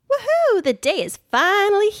the day is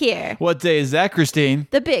finally here. What day is that, Christine?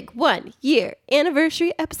 The big 1-year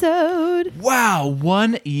anniversary episode. Wow,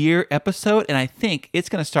 1 year episode, and I think it's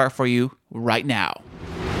going to start for you right now.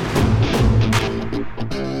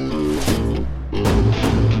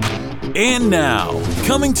 And now,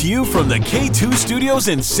 coming to you from the K2 Studios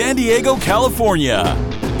in San Diego, California,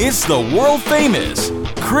 it's the world-famous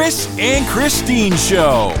Chris and Christine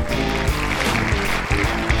Show.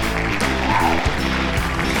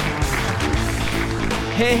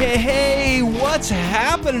 Hey, what's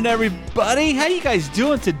happening, everybody? How you guys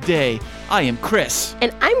doing today? I am Chris.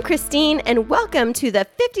 And I'm Christine, and welcome to the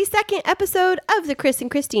 52nd episode of the Chris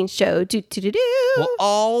and Christine Show. Well,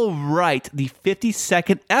 all right, the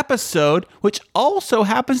 52nd episode, which also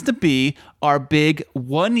happens to be our big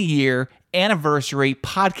 1 year anniversary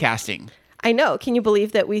podcasting. I know. Can you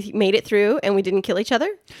believe that we made it through and we didn't kill each other?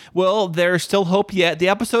 Well, there's still hope yet. The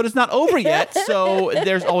episode is not over yet, so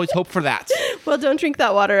there's always hope for that. Well, don't drink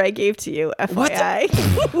that water I gave to you, FYI.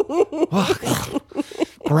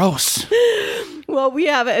 Gross. Well, we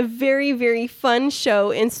have a very, very fun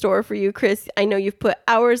show in store for you, Chris. I know you've put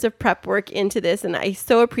hours of prep work into this, and I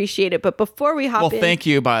so appreciate it. But before we hop in... Well, thank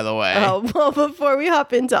you, by the way. Before we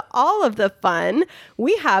hop into all of the fun,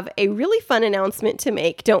 we have a really fun announcement to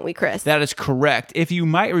make, don't we, Chris? That is correct. If you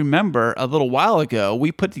might remember, a little while ago,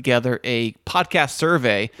 we put together a podcast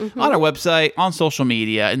survey on our website, on social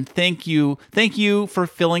media, and thank you for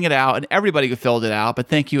filling it out, and everybody who filled it out, but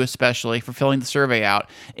thank you especially for filling the survey out.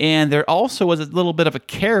 And there also was a little bit of a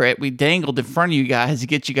carrot we dangled in front of you guys to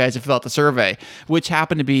get you guys to fill out the survey, which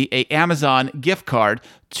happened to be an Amazon gift card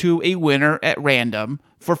to a winner at random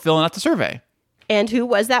for filling out the survey. And who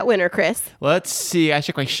was that winner, Chris? Let's see. I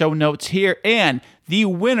check my show notes here, and the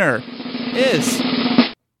winner is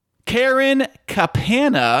Karen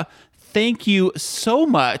Capana. Thank you so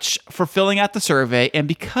much for filling out the survey, and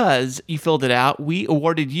because you filled it out, we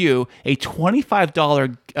awarded you a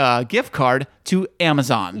 $25 gift card to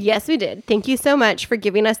Amazon. Yes, we did. Thank you so much for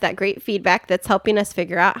giving us that great feedback that's helping us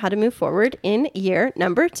figure out how to move forward in year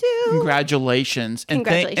number 2. Congratulations. And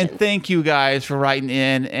thank you guys for writing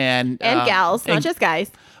in. And gals, not just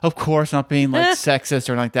guys. Of course, not being like sexist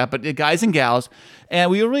or like that, but guys and gals. And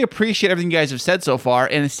we really appreciate everything you guys have said so far.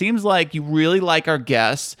 And it seems like you really like our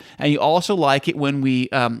guests, and you also like it when we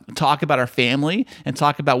talk about our family and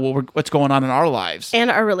talk about what's going on in our lives. And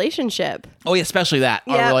our relationship. Oh, yeah, especially that,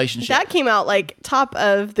 our relationship. That came out like top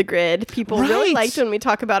of the grid. People really liked when we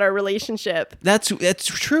talk about our relationship. That's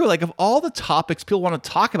true. Like, of all the topics people want to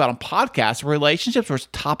talk about on podcasts, relationships was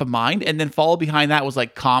top of mind. And then followed behind that was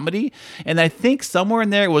like comedy. And I think somewhere in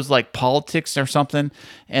there it was like politics or something.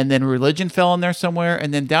 And then religion fell in there somewhere.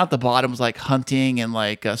 And then down at the bottom was like hunting and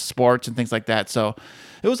like sports and things like that. So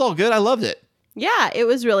it was all good. I loved it. Yeah, it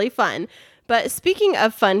was really fun. But speaking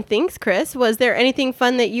of fun things, Chris, was there anything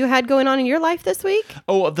fun that you had going on in your life this week?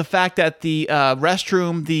 Oh, the fact that the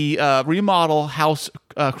restroom, the remodel house,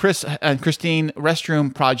 Chris and Christine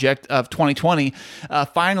restroom project of 2020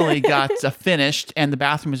 finally got finished, and the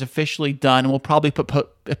bathroom is officially done. We'll probably put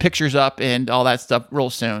pictures up and all that stuff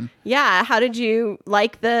real soon. Yeah. How did you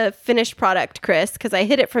like the finished product, Chris? Because I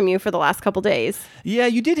hid it from you for the last couple days. Yeah,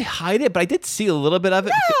 you did hide it, but I did see a little bit of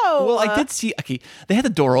it. No! Well, I did see, okay, they had the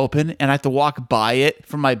door open, and I have to walk by it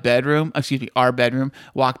from my bedroom, our bedroom,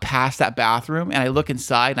 walk past that bathroom, and I look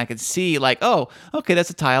inside, and I can see like, oh, okay,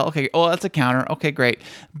 that's a tile. Okay, oh, that's a counter. Okay, great.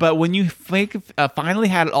 But when you finally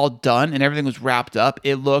had it all done and everything was wrapped up,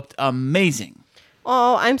 it looked amazing.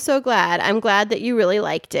 Oh, I'm so glad. I'm glad that you really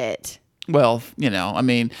liked it. Well, I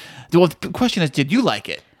mean, the question is, did you like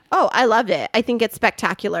it? Oh, I loved it. I think it's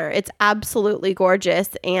spectacular. It's absolutely gorgeous.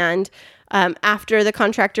 And after the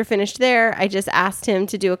contractor finished there, I just asked him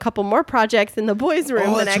to do a couple more projects in the boys'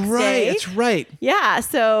 room the next day. That's right. Yeah.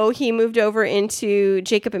 So he moved over into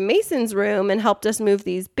Jacob and Mason's room and helped us move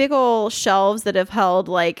these big old shelves that have held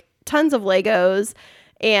like tons of Legos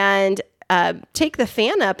and take the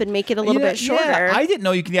fan up and make it a little bit shorter. Yeah, I didn't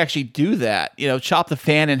know you could actually do that. Chop the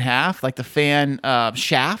fan in half, like the fan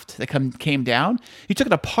shaft that came down. You took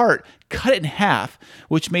it apart, cut it in half,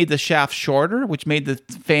 which made the shaft shorter, which made the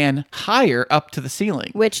fan higher up to the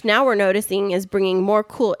ceiling. Which now we're noticing is bringing more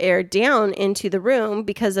cool air down into the room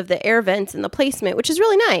because of the air vents and the placement, which is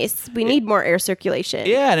really nice. We need more air circulation.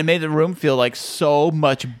 Yeah, and it made the room feel like so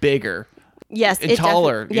much bigger. Yes, and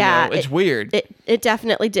taller. It's weird. It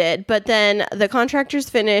definitely did. But then the contractors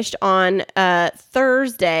finished on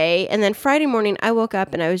Thursday, and then Friday morning I woke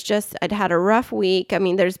up and I'd had a rough week. I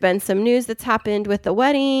mean, there's been some news that's happened with the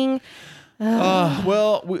wedding.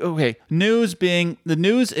 Okay. The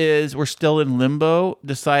news is we're still in limbo,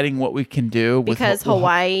 deciding what we can do because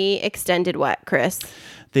Hawaii extended what, Chris?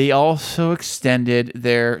 they also extended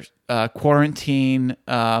their quarantine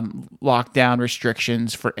lockdown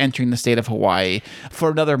restrictions for entering the state of Hawaii for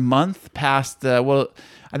another month past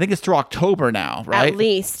I think it's through October now, right? At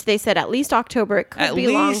least. They said at least October. It could be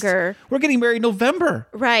longer. We're getting married November.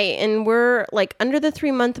 Right. And we're like under the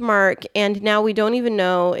 3-month mark. And now we don't even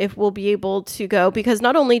know if we'll be able to go, because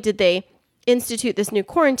not only did they institute this new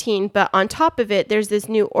quarantine, but on top of it, there's this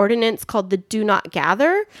new ordinance called the Do Not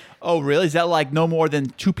Gather. Oh, really? Is that like no more than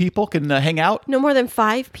 2 people can hang out? No more than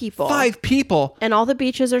 5 people. 5 people? And all the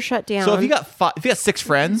beaches are shut down. So if you got 6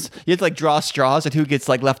 friends, you have to like draw straws at who gets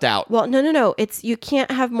like left out. Well, no. It's you can't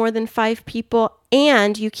have more than 5 people,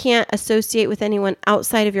 and you can't associate with anyone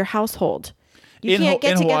outside of your household. You can't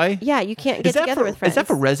get together. Hawaii? Yeah, you can't get together with friends. Is that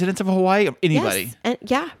for residents of Hawaii or anybody? Yes. And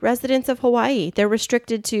yeah, residents of Hawaii. They're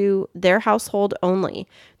restricted to their household only.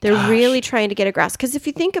 They're really trying to get a grasp. Because if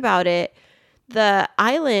you think about it, the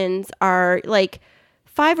islands are like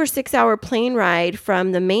 5 or 6 hour plane ride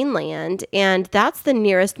from the mainland, and that's the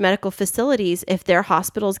nearest medical facilities. If their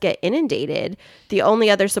hospitals get inundated, the only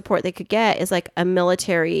other support they could get is like a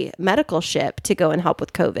military medical ship to go and help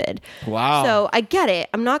with COVID. Wow. So I get it.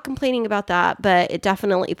 I'm not complaining about that, but it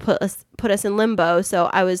definitely put us in limbo. So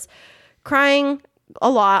I was crying a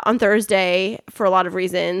lot on Thursday for a lot of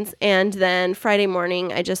reasons. And then Friday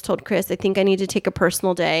morning, I just told Chris, I think I need to take a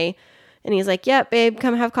personal day. And he's like, "Yep, babe,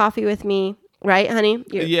 come have coffee with me." Right, honey?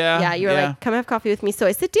 Yeah. You're like, "Come have coffee with me." So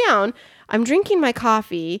I sit down, I'm drinking my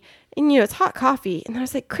coffee, and it's hot coffee. And I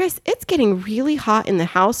was like, "Chris, it's getting really hot in the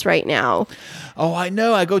house right now." Oh, I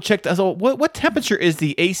know. I go check. So what temperature is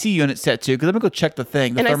the AC unit set to? Because I'm going to go check the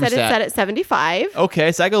thing, the thermostat. I said it's set at 75.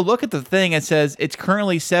 Okay, so I go look at the thing. It says it's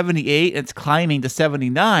currently 78 and it's climbing to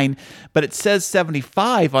 79, but it says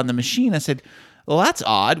 75 on the machine. I said, well, that's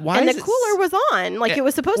odd. Why and is the cooler was on. Like it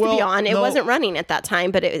was supposed to be on. It wasn't running at that time,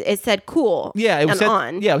 but it said cool. Yeah, it was set,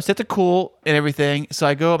 on. Yeah, it was set to cool and everything. So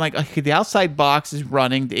I go, I'm like, okay, the outside box is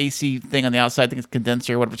running. The AC thing on the outside, I think it's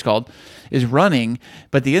condenser or whatever it's called, is running.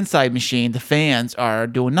 But the inside machine, the fans are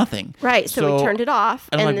doing nothing. Right. So we turned it off.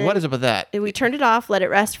 And I'm like, what is up with that? We turned it off, let it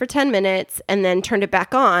rest for 10 minutes, and then turned it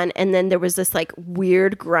back on. And then there was this like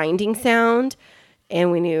weird grinding sound. And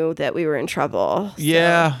we knew that we were in trouble. So.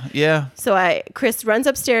 Yeah. So Chris runs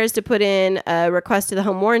upstairs to put in a request to the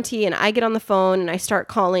home warranty, and I get on the phone and I start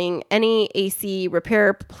calling any AC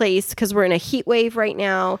repair place because we're in a heat wave right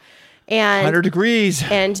now. And 100 degrees.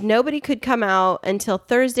 And nobody could come out until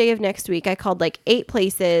Thursday of next week. I called like 8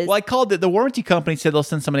 places. Well, I called the warranty company said they'll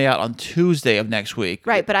send somebody out on Tuesday of next week.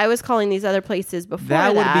 Right, but I was calling these other places before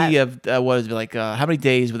that. Would be, what is it, like, how many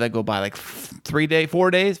days would that go by? Like 3 days,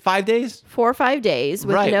 4 days, 5 days? 4 or 5 days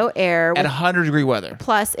with no air. At 100 degree weather.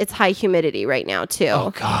 Plus, it's high humidity right now, too. Oh,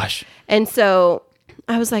 gosh. And so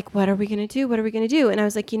I was like, what are we going to do? What are we going to do? And I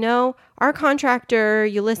was like, our contractor,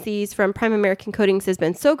 Ulysses from Prime American Coatings, has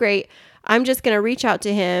been so great. I'm just going to reach out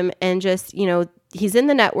to him and just, he's in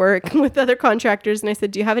the network with other contractors. And I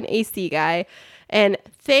said, do you have an AC guy? And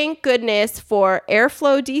thank goodness for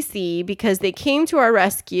Airflow DC, because they came to our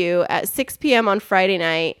rescue at 6 p.m. on Friday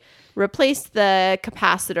night, replaced the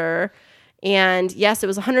capacitor. And yes, it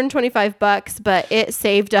was $125, but it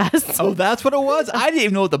saved us. Oh, that's what it was? I didn't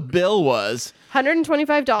even know what the bill was. $125.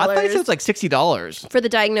 I thought it was like $60 for the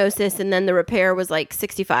diagnosis, and then the repair was like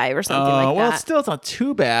 $65 or something like that. Well, still, it's not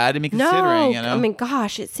too bad. I mean, considering, I mean,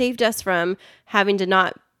 gosh, it saved us from having to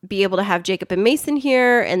not be able to have Jacob and Mason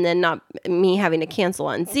here, and then not me having to cancel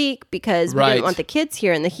on Zeke because we didn't want the kids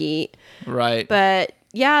here in the heat. Right. But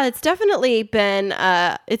yeah, it's definitely been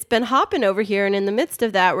it's been hopping over here, and in the midst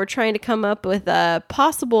of that, we're trying to come up with a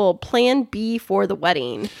possible plan B for the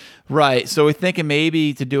wedding. Right. So we're thinking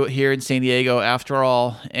maybe to do it here in San Diego after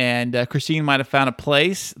all. And Christine might have found a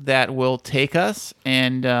place that will take us.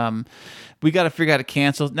 And we got to figure out how to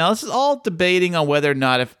cancel. Now, this is all debating on whether or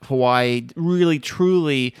not if Hawaii really,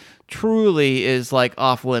 truly is like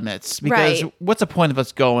off limits. Because what's the point of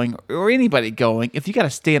us going, or anybody going, if you got to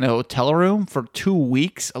stay in a hotel room for 2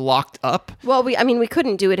 weeks locked up? Well, we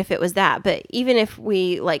couldn't do it if it was that. But even if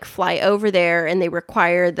we like fly over there and they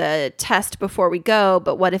require the test before we go,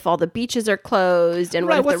 but what if all the beaches are closed, and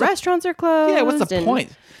what if the restaurants are closed? Yeah, what's the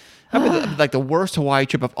point? I mean, like the worst Hawaii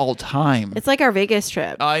trip of all time. It's like our Vegas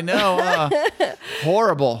trip. I know.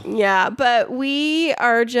 Horrible. Yeah, but we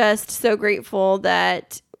are just so grateful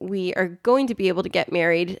that we are going to be able to get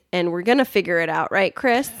married and we're going to figure it out, right,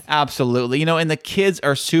 Chris? Absolutely. And the kids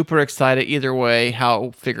are super excited either way how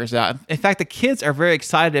it figures out. In fact, the kids are very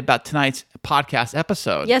excited about tonight's podcast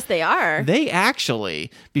episode. Yes, they are. They actually,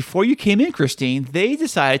 before you came in, Christine, they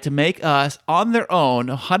decided to make us on their own,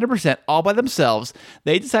 100% all by themselves.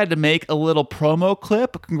 They decided to make a little promo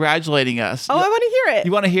clip congratulating us. Oh, I want to hear it.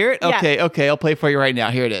 You want to hear it? Yeah. Okay. I'll play it for you right now.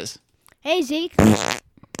 Here it is. Hey, Zeke.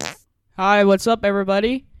 Hi, what's up,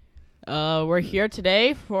 everybody? We're here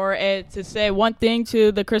today to say one thing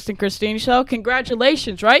to the Chris and Christine show.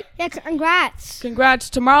 Congratulations, right? Yeah, congrats. Congrats.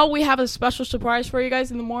 Tomorrow we have a special surprise for you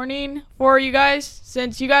guys in the morning for you guys,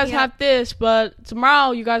 since you guys have this, but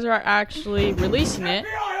tomorrow you guys are actually releasing it.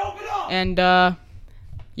 And,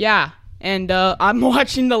 I'm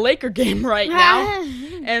watching the Laker game right now.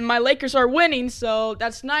 And my Lakers are winning, so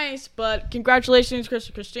that's nice. But congratulations, Chris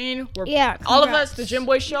and Christine. All of us, the Jim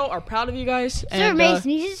Boy Show, are proud of you guys. Sir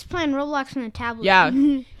Mason, he's just playing Roblox on the tablet. Yeah,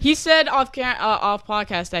 he said off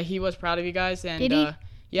podcast that he was proud of you guys. And, Did he?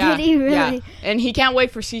 Yeah, Did he really? Yeah. And he can't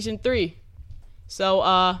wait for season 3.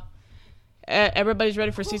 So everybody's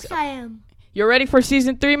ready for season. I am. You're ready for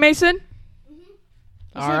season 3, Mason?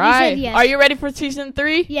 All right. yes. Are you ready for season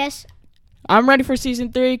 3? Yes. I'm ready for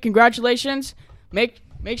season 3. Congratulations. Make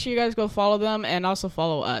sure you guys go follow them and also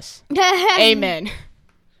follow us. Amen.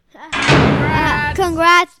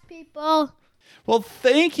 Congrats, people. Well,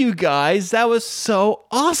 thank you guys. That was so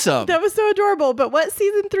awesome. That was so adorable. But what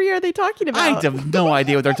season 3 are they talking about? I have no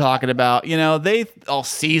idea what they're talking about. They all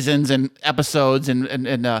seasons and episodes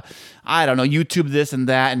and I don't know, YouTube this and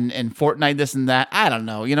that and Fortnite this and that. I don't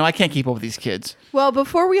know. I can't keep up with these kids. Well,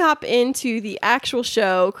 before we hop into the actual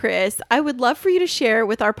show, Chris, I would love for you to share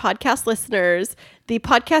with our podcast listeners the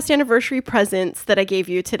podcast anniversary presents that I gave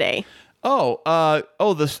you today.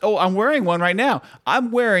 I'm wearing one right now.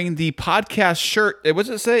 I'm wearing the podcast shirt. What does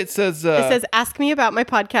it say? It says, ask me about my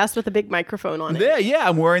podcast with a big microphone on it. Yeah,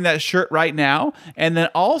 I'm wearing that shirt right now. And then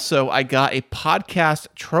also I got a podcast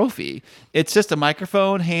trophy. It's just a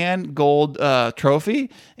microphone hand gold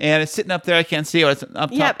trophy, and it's sitting up there. I can't see it. It's up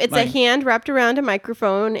top. Yep, it's a hand wrapped around a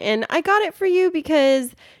microphone, and I got it for you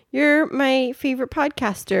because you're my favorite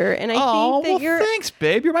podcaster, and I think that thanks,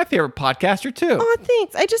 babe. You're my favorite podcaster too. Oh,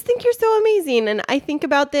 thanks. I just think you're so amazing, and I think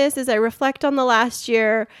about this as I reflect on the last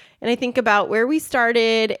year, and I think about where we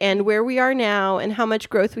started and where we are now, and how much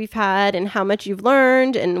growth we've had, and how much you've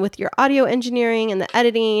learned, and with your audio engineering and the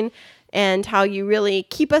editing, and how you really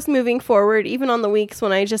keep us moving forward, even on the weeks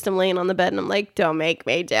when I just am laying on the bed and I'm like, don't make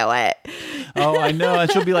me do it. Oh, I know.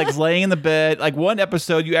 And she'll be like laying in the bed. Like one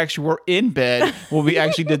episode, you actually were in bed when we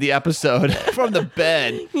actually did the episode from the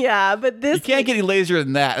bed. Yeah, but this... You can't get any lazier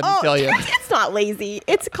than that, let me tell you. It's not lazy.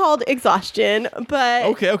 It's called exhaustion, but...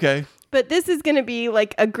 Okay. But this is going to be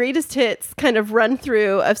like a greatest hits kind of run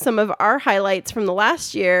through of some of our highlights from the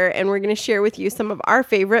last year. And we're going to share with you some of our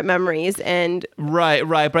favorite memories. And Right.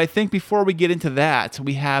 But I think before we get into that,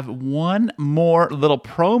 we have one more little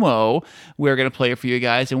promo we're going to play for you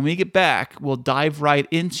guys. And when we get back, we'll dive right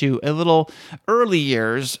into a little early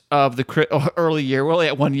years of the early year. We're only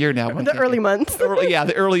at 1 year now. the early months. The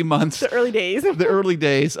early months. The early days. The early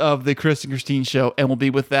days of the Chris and Christine show. And we'll be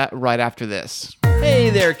with that right after this.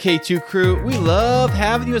 Hey there, K2 crew. We love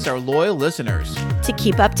having you as our loyal listeners. To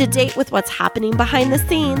keep up to date with what's happening behind the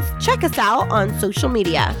scenes, check us out on social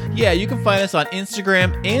media. Yeah, you can find us on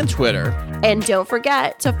Instagram and Twitter. And don't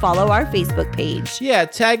forget to follow our Facebook page. Yeah,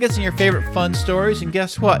 tag us in your favorite fun stories, and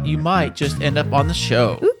guess what? You might just end up on the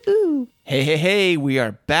show. Ooh. Hey, we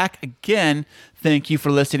are back again. Thank you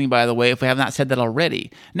for listening, by the way, if we have not said that already.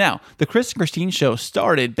 Now, the Chris and Christine show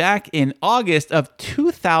started back in August of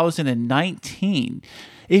 2019.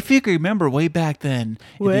 If you can remember way back then.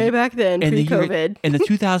 Pre-COVID. In the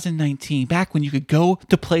 2019, back when you could go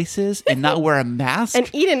to places and not wear a mask. And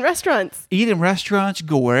eat in restaurants.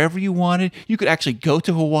 Go wherever you wanted. You could actually go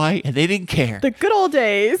to Hawaii and they didn't care. The good old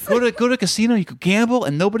days. Go to a casino, you could gamble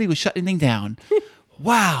and nobody would shut anything down.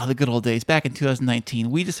 Wow, the good old days. Back in 2019,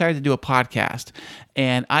 we decided to do a podcast.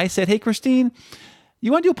 And I said, hey, Christine,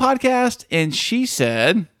 you want to do a podcast? And she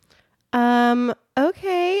said...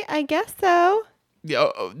 Okay, I guess so.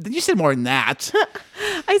 Did you say more than that?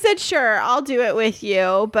 I said, sure, I'll do it with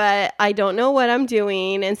you, but I don't know what I'm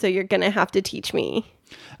doing, and so you're going to have to teach me.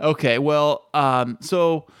 Okay, well,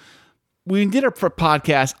 so we did our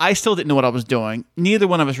podcast. I still didn't know what I was doing. Neither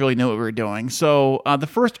one of us really knew what we were doing. So the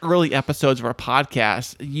first early episodes of our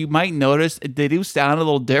podcast, you might notice they do sound a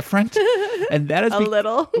little different. And that is a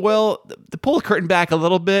little. Well, to pull the curtain back a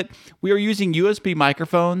little bit, we are using USB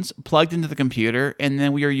microphones plugged into the computer, and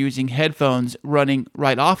then we are using headphones running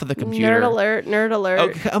right off of the computer. Nerd alert.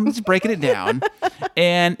 Okay, I'm just breaking it down.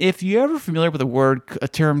 And if you're ever familiar with a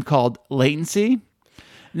term called latency,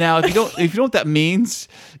 now if you don't know what that means,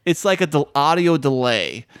 it's like audio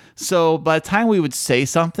delay. So by the time we would say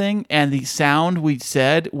something and the sound we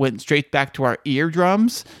said went straight back to our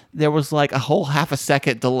eardrums, there was like a whole half a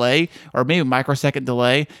second delay or maybe a microsecond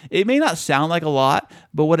delay. It may not sound like a lot,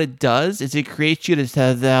 but what it does is it creates you to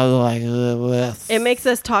say like this. It makes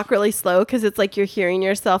us talk really slow because it's like you're hearing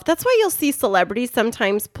yourself. That's why you'll see celebrities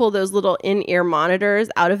sometimes pull those little in-ear monitors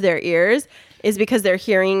out of their ears, is because they're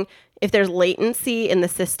hearing. If there's latency in the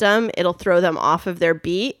system, it'll throw them off of their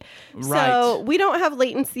beat. Right. So we don't have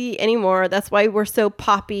latency anymore. That's why we're so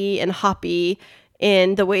poppy and hoppy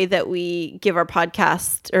in the way that we give our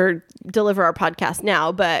podcast or deliver our podcast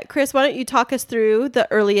now. But Chris, why don't you talk us through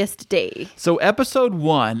the earliest day? So episode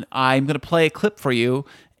 1, I'm going to play a clip for you.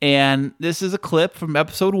 And this is a clip from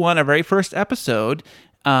episode 1, our very first episode.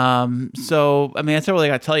 So, I mean, that's not really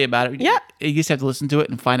got to tell you about it. Yeah. You just have to listen to it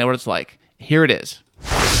and find out what it's like. Here it is.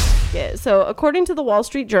 So according to the Wall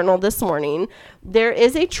Street Journal this morning, there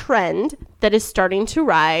is a trend that is starting to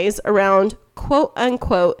rise around quote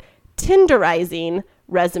unquote Tinderizing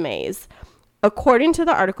resumes. According to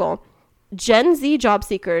the article, Gen Z job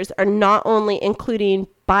seekers are not only including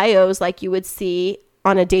bios like you would see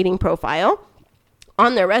on a dating profile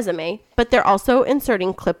on their resume, but they're also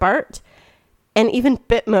inserting clip art and even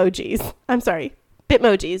Bitmojis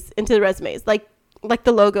into the resumes, like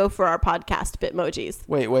the logo for our podcast, Bitmojis.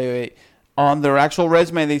 Wait. On their actual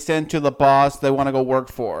resume they send to the boss they want to go work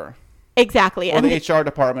for. Exactly. Or and the HR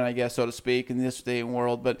department, I guess, so to speak, in this day and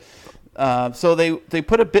world. But so they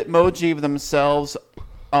put a Bitmoji of themselves,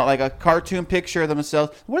 like a cartoon picture of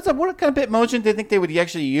themselves. What kind of Bitmoji do you think they would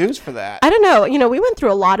actually use for that? I don't know. We went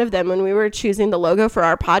through a lot of them when we were choosing the logo for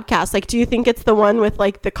our podcast. Like, do you think it's the one with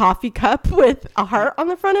like the coffee cup with a heart on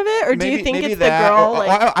the front of it? Or do you think it's that, the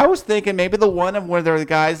girl? I was thinking maybe the one where the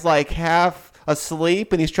guy's like half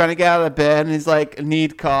asleep and he's trying to get out of bed and he's like,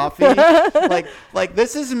 need coffee. like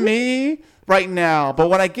this is me right now, but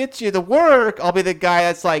when I get you to work, I'll be the guy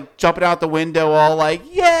that's like jumping out the window all like,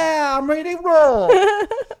 yeah, I'm ready to roll.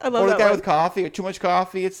 I love or the that guy one. with coffee or too much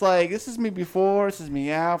coffee. It's like, this is me before, this is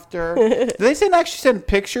me after. Do they actually send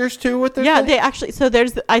pictures too with their thing? They actually, so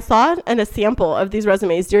I saw a sample of these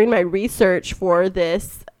resumes during my research for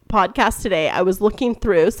this podcast today. I was looking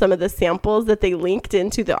through some of the samples that they linked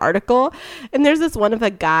into the article, and there's this one of a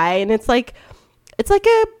guy, and it's like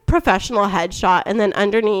a professional headshot, and then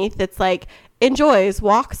underneath it's like enjoys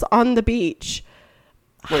walks on the beach,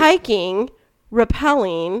 hiking,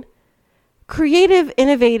 rappelling, creative,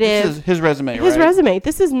 innovative. This is his resume, right? His resume.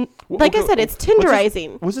 This is like I said, it's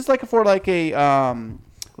Tinderizing. Was this like for like a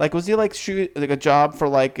was he like shoot like a job for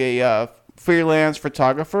like a freelance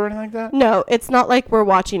photographer or anything like that? No, it's not like we're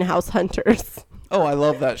watching House Hunters. Oh, I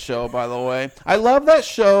love that show, by the way. I love that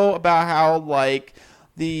show about how like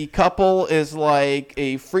the couple is like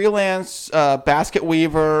a freelance basket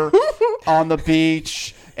weaver on the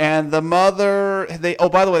beach, and the mother,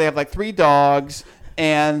 by the way, they have like 3 dogs,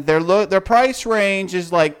 and their price range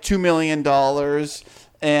is like $2 million,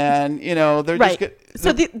 and they're right. just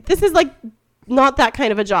so this is like not that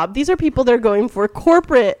kind of a job. These are people that are going for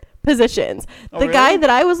corporate positions. The guy that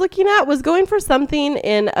I was looking at was going for something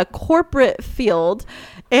in a corporate field,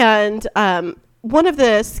 and one of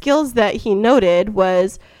the skills that he noted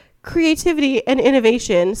was creativity and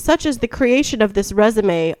innovation, such as the creation of this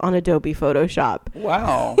resume on Adobe Photoshop.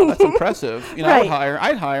 Wow, that's impressive. Right.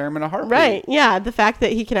 I'd hire him in a heartbeat. Right. Yeah, the fact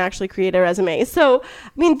that he can actually create a resume. So, I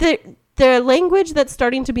mean, the language that's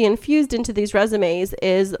starting to be infused into these resumes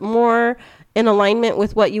is more in alignment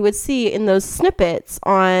with what you would see in those snippets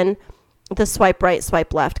on the swipe right,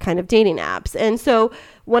 swipe left kind of dating apps. And so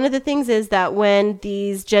one of the things is that when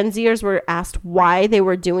these Gen Zers were asked why they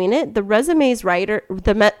were doing it, the resume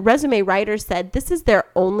writer said this is their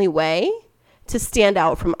only way to stand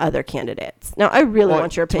out from other candidates. Now, I really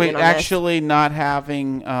want your opinion on this. Actually not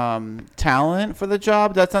having talent for the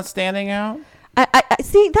job, that's not standing out? I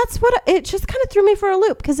see, that's what it just kind of threw me for a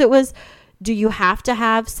loop, because it was, do you have to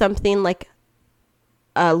have something like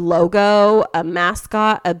a logo, a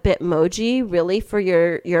mascot, a Bitmoji really for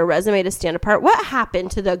your resume to stand apart? What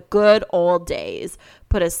happened to the good old days?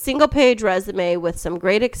 Put a single page resume with some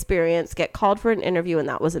great experience, get called for an interview, and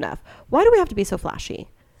that was enough. Why do we have to be so flashy?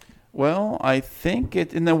 Well, I think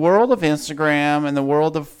in the world of Instagram, in the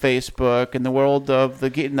world of Facebook, in the world of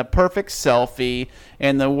getting the perfect selfie,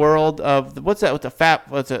 in the world of what's that with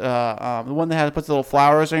the one that puts little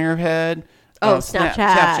flowers on your head. Snapchat.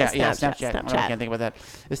 Yeah, Snapchat. I can't think about that.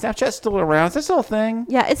 Is Snapchat still around? Is that still a thing?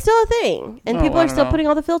 Yeah, it's still a thing, and people are still putting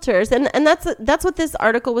all the filters, and that's what this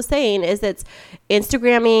article was saying, is it's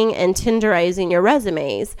Instagramming and Tinderizing your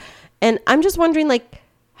resumes, and I'm just wondering, like,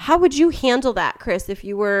 how would you handle that, Chris, if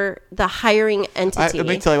you were the hiring entity? Let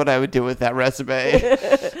me tell you what I would do with that resume.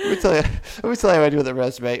 Let me tell you what I would do with the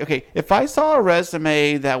resume. Okay, if I saw a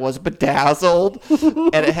resume that was bedazzled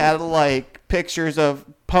and it had like pictures of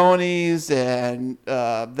ponies and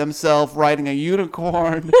themselves riding a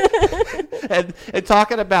unicorn and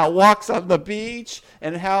talking about walks on the beach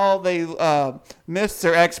and how they miss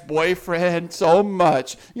their ex-boyfriend so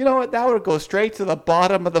much, you know what, that would go straight to the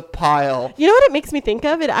bottom of the pile. You know what it makes me think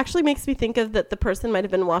of? It actually makes me think of that the person might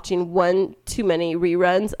have been watching one too many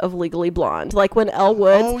reruns of Legally Blonde, like when Elle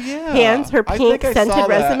Woods hands her pink scented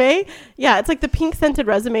resume. Yeah, it's like the pink scented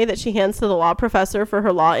resume that she hands to the law professor for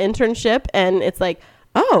her law internship, and it's like,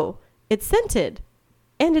 oh, it's scented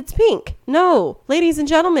and it's pink. No, ladies and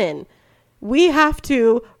gentlemen, we have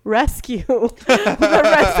to rescue the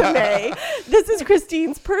resume. This is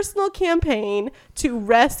Christine's personal campaign to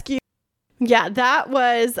rescue. Yeah, that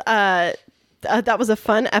was a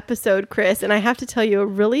fun episode, Chris. And I have to tell you a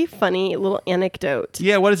really funny little anecdote.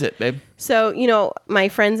 Yeah, what is it, babe? So, you know, my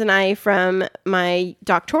friends and I from my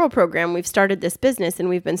doctoral program, we've started this business and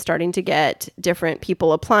we've been starting to get different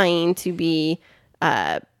people applying to be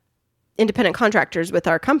independent contractors with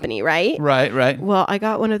our company, right? Right. Well, I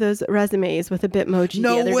got one of those resumes with a Bitmoji the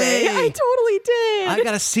other day. I totally did. I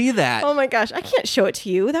gotta see that. Oh my gosh, I can't show it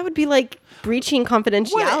to you. That would be like breaching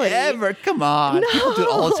confidentiality. Whatever. Come on. No. People do it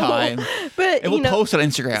all the time. But and we'll post on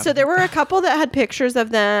Instagram. So there were a couple that had pictures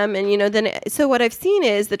of them, and so what I've seen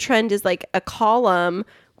is the trend is like a column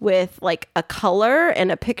with like a color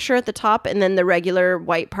and a picture at the top and then the regular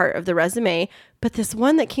white part of the resume. But this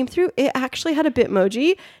one that came through, it actually had a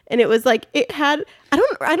Bitmoji, and it was like, it had, I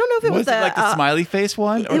don't know if it was like the smiley face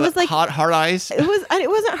one? Or it was like hard eyes? It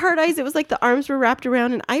wasn't hard eyes. It was like the arms were wrapped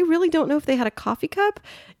around, and I really don't know if they had a coffee cup.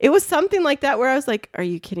 It was something like that where I was like, are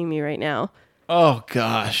you kidding me right now? Oh,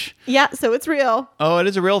 gosh. Yeah, so it's real. Oh, it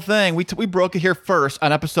is a real thing. We broke it here first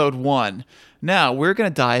on episode 1. Now, we're going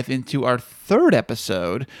to dive into our third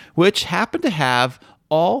episode, which happened to have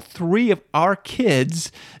all 3 of our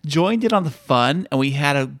kids joined in on the fun, and we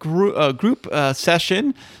had a group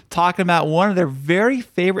session talking about one of their very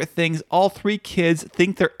favorite things all 3 kids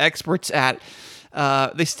think they're experts at.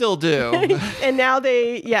 They still do. And now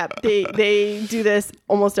they do this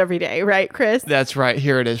almost every day, right, Chris? That's right.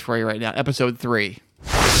 Here it is for you right now. Episode 3. You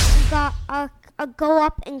got go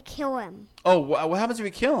up and kill him. Oh, what happens if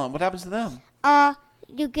we kill him? What happens to them?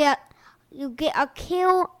 You get a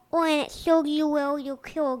kill, and it shows you where you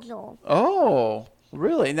killed them. Oh,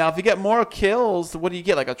 really? Now, if you get more kills, what do you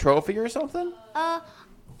get? Like a trophy or something?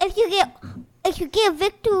 If you get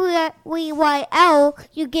victory royale,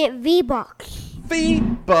 you get V-Bucks.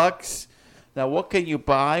 V-Bucks. Now, what can you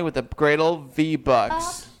buy with the great old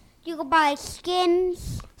V-Bucks? You can buy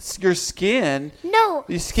skins. Your skin? No.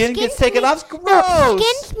 Your skin gets taken off? Gross. No,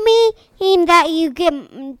 skins mean that you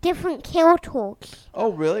get different characters.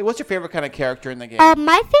 Oh, really? What's your favorite kind of character in the game? My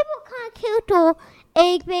favorite kind of character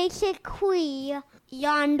is basically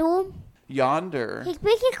Yonder. He's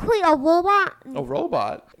basically a robot. A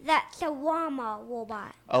robot? That's a llama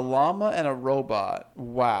robot. A llama and a robot.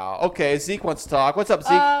 Wow. Okay, Zeke wants to talk. What's up,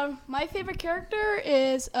 Zeke? My favorite character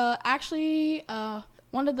is actually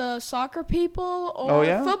one of the soccer people or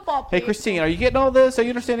football people. Hey, Christine, are you getting all this? Are you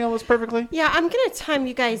understanding all this perfectly? Yeah, I'm going to time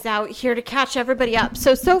you guys out here to catch everybody up.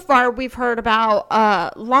 So far, we've heard about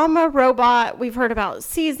llama robot. We've heard about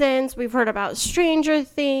seasons. We've heard about Stranger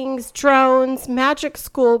Things, drones, magic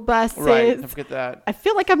school buses. Right, don't forget that. I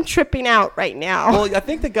feel like I'm tripping out right now. Well, I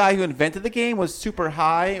think the guy who invented the game was super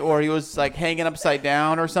high, or he was like hanging upside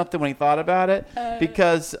down or something when he thought about it.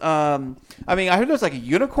 Because, I heard there's like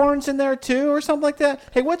unicorns in there too or something like that.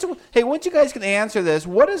 Hey, once you guys can answer this,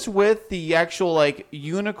 what is with the actual like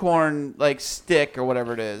unicorn like stick or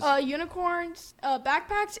whatever it is? Unicorns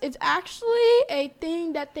backpacks. It's actually a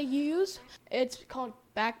thing that they use. It's called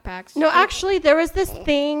backpacks. No, actually, there was this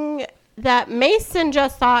thing that Mason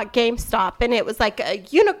just saw at GameStop, and it was like a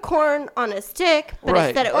unicorn on a stick, but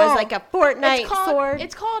it said it was like a Fortnite sword.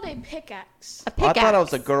 It's called a pickaxe. A pickaxe. I thought it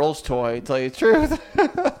was a girl's toy, to tell you the truth.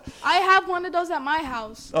 I have one of those at my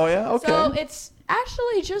house. Oh, yeah? Okay. So it's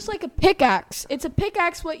actually just like a pickaxe. It's a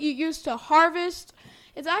pickaxe what you use to harvest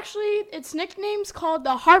its nickname's called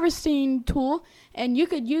the harvesting tool, and you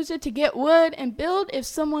could use it to get wood and build. If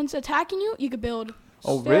someone's attacking you, you could build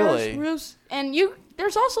stairs, really? roofs, and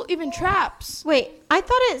there's also even traps. Wait, I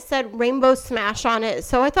thought it said Rainbow Smash on it,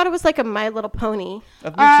 so I thought it was like a My Little Pony. Me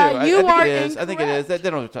too. I think are it is. I think it is. incorrect. They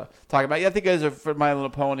don't know what I'm talking about. Yeah, I think it is for My Little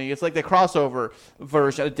Pony. It's like the crossover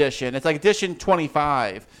version edition. It's like edition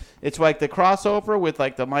 25. It's like the crossover with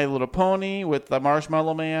like the My Little Pony with the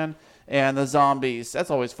Marshmallow Man and the zombies. That's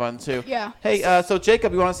always fun too. Yeah. Hey, so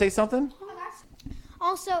Jacob, you want to say something?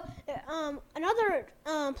 Also, another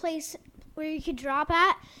place where you could drop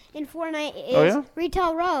at in Fortnite is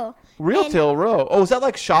Retail Row. Retail Row. Oh, is that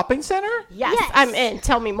like shopping center? Yes, Yes. I'm in.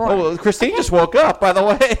 Tell me more. Oh, Christine just woke up, by the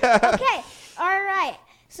way. Okay, all right.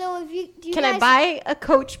 So if you Can I buy a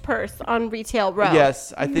Coach purse on Retail Row?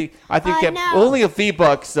 Yes, I think no. only a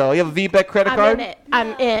V-Bucks though. You have a V-Buck credit I'm card? in it. I'm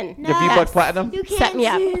in. No. Your V-Buck Platinum? You Set can't me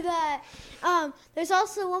up. do that. There's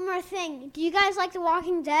also one more thing. Do you guys like The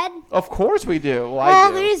Walking Dead? Of course we do. Well, I Well,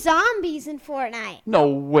 do. there's zombies in Fortnite. No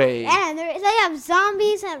way. And they have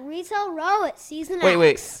zombies at Retail Row at Season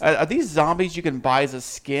Wait. X. Are these zombies you can buy as a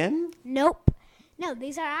skin? Nope. No,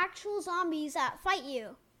 these are actual zombies that fight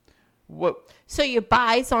you. What? So you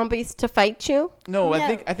buy zombies to fight you? No, No.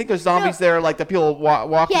 I think there's zombies there, like the people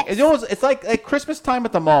walking. Yes. You know, it's like Christmas time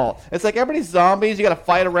at the mall. It's like everybody's zombies. You got to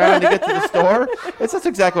fight around to get to the store. That's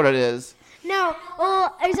exactly what it is. No,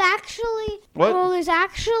 well, there's actually. What? Well, this is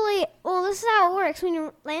how it works. When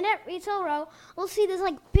you land at Retail Row, we'll see this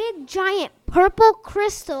like big giant purple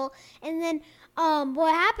crystal, and then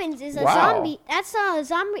what happens is a Wow. zombie. That's a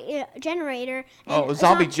zombie generator. And Oh, a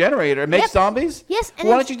zombie generator. It makes Yep. zombies? Yes, and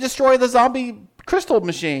Why then- don't you destroy the zombie crystal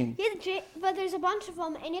machine? But there's a bunch of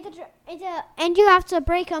them, and you have to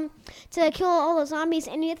break them to kill all the zombies,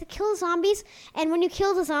 and you have to kill the zombies. And when you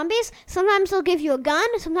kill the zombies, sometimes they'll give you a gun,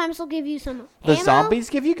 sometimes they'll give you some The ammo. zombies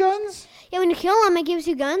give you guns? Yeah, when you kill them, it gives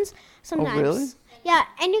you guns. Sometimes. Oh, really? Yeah,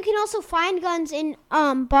 and you can also find guns in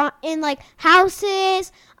like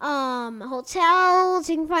houses, hotels.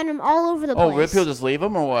 You can find them all over the Oh, place. people just leave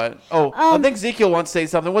them or what? Oh, I think Ezekiel wants to say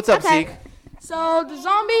something. What's up, okay. Zeke? So the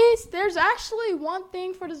zombies, there's actually one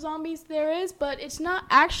thing for the zombies there is, but it's not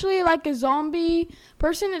actually like a zombie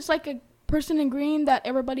person. It's like a person in green that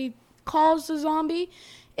everybody calls a zombie.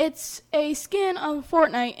 It's a skin of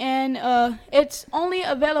Fortnite, and it's only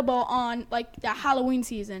available on like the Halloween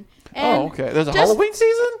season. And Oh, okay. There's a just- Halloween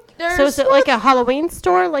season? So is it like a Halloween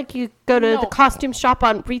store? Like you go to No. the costume shop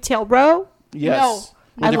on Retail Row? Yes.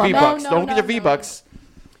 I With your love it. V-Bucks. No, Don't get your no. V-Bucks.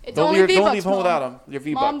 It's Don't only leave V-Bucks, home Mom. without them. Your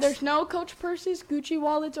V-Bucks. Mom, there's no Coach purses, Gucci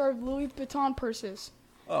wallets, or Louis Vuitton purses.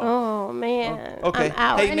 Oh, man. Okay. I'm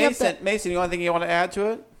out. Hey, Any of Mason, you want anything you want to add to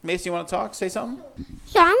it? Mason, you want to talk? Say something?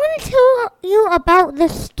 So I'm going to tell you about the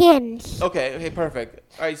skins. Okay, perfect.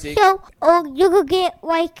 All right, Zeke. So, you could get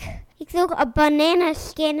a banana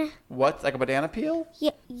skin. What? Like a banana peel?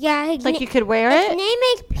 Yeah. Like you could wear His it? name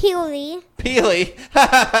is Peely. Peely.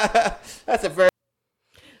 That's a very...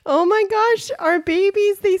 Oh my gosh, our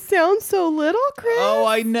babies, they sound so little, Chris. Oh,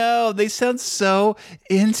 I know. They sound so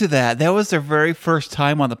into that. That was their very first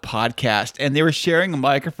time on the podcast, and they were sharing a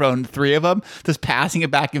microphone, 3 of them, just passing it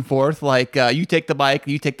back and forth like, you take the mic,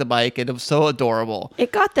 and it was so adorable.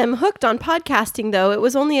 It got them hooked on podcasting, though. It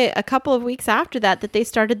was only a couple of weeks after that they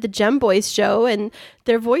started the Gem Boys show, and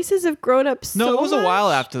their voices have grown up so No, it was much. a while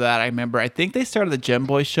after that, I remember. I think they started the Gem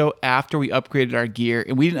Boys show after we upgraded our gear,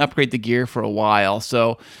 and we didn't upgrade the gear for a while,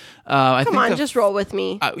 so... Come on, just roll with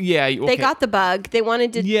me. Yeah, okay. They got the bug. They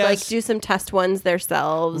wanted to Yes. do some test ones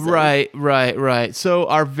themselves. Right. So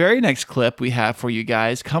our very next clip we have for you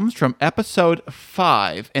guys comes from episode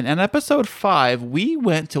 5. And in episode 5, we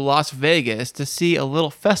went to Las Vegas to see a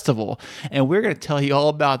little festival. And we're going to tell you all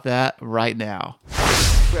about that right now.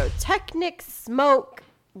 Pyrotechnic, smoke,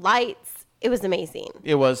 lights. It was amazing.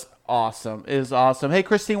 It was awesome. Hey,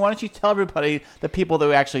 Christine, why don't you tell everybody the people that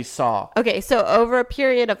we actually saw? Okay, so over a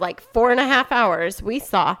period of like 4.5 hours, we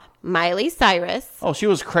saw Miley Cyrus. Oh, she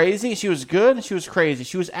was crazy. She was good. And she was crazy.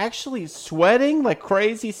 She was actually sweating like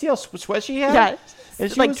crazy. See how sweat she had? Yeah,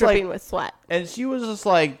 And she like was dripping with sweat. And she was just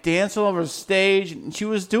like dancing over stage. And she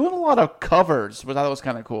was doing a lot of covers, which I thought was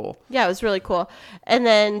kind of cool. Yeah, it was really cool. And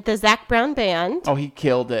then the Zac Brown Band. Oh, he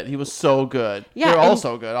killed it. He was so good. Yeah, They're all and-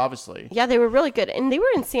 so good, obviously. Yeah, they were really good. And they were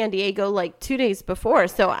in San Diego like 2 days before.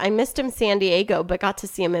 So I missed him San Diego, but got to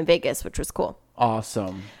see him in Vegas, which was cool.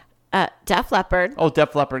 Awesome. Def Leppard. Oh,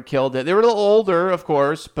 Def Leppard killed it. They were a little older, of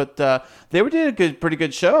course, but they did a pretty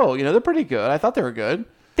good show. You know, they're pretty good. I thought they were good.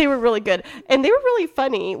 They were really good. And they were really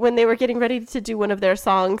funny when they were getting ready to do one of their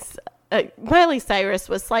songs. Miley Cyrus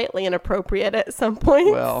was slightly inappropriate at some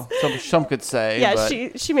points. Well, some could say. Yeah,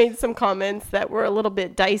 but she made some comments that were a little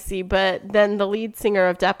bit dicey, but then the lead singer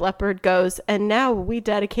of Def Leppard goes, and now we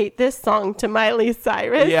dedicate this song to Miley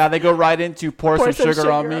Cyrus. Yeah, they go right into pour some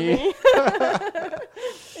sugar on me.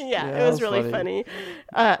 Yeah, it was really funny.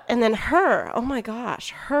 And then Her, oh my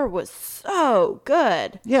gosh, Her was so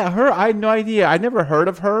good. Yeah, Her, I had no idea. I never heard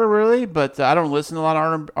of Her really, but I don't listen to a lot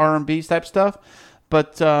of R&B type stuff.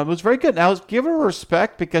 But it was very good. And I was give her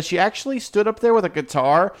respect because she actually stood up there with a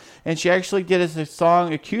guitar and she actually did a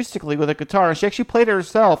song acoustically with a guitar. And she actually played it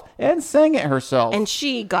herself and sang it herself. And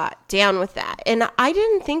she got down with that. And I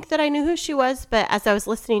didn't think that I knew who she was, but as I was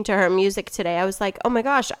listening to her music today, I was like, oh my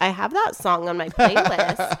gosh, I have that song on my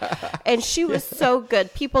playlist. And she was so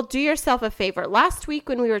good. People, do yourself a favor. Last week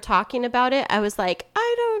when we were talking about it, I was like,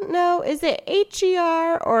 I don't know, is it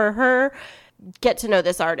Her or Her? Get to know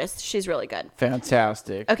this artist. She's really good.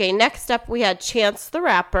 Fantastic. Okay, next up we had Chance the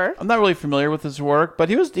Rapper. I'm not really familiar with his work, but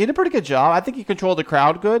he did a pretty good job. I think he controlled the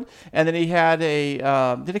crowd good, and then he had did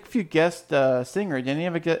a few guest singers. Didn't he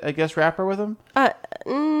have a guest rapper with him?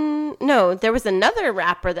 No, there was another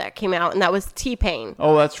rapper that came out, and that was T-Pain.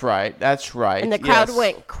 Oh, that's right. That's right. And the crowd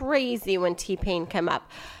went crazy when T-Pain came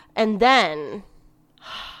up. And then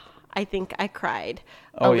I think I cried.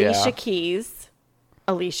 Oh, Alicia Keys.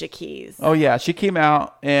 Alicia Keys. Oh yeah, she came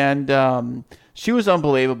out and she was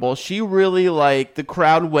unbelievable. She really the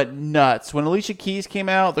crowd went nuts. When Alicia Keys came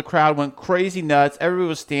out, the crowd went crazy nuts. Everybody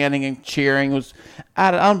was standing and cheering. It was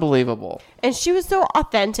unbelievable. And she was so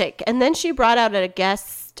authentic. And then she brought out a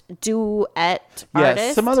guest duet artist.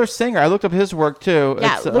 Yes, some other singer. I looked up his work too.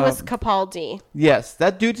 Yeah, it's, Louis Capaldi. Yes,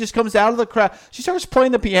 that dude just comes out of the crowd. She starts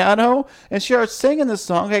playing the piano and she starts singing this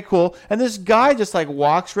song. Okay, cool. And this guy just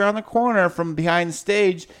walks around the corner from behind the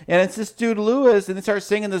stage, and it's this dude Louis, and they start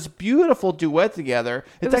singing this beautiful duet together.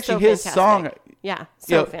 It's actually his song. Yeah,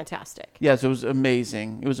 so fantastic. Yes, it was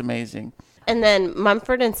amazing. It was amazing. And then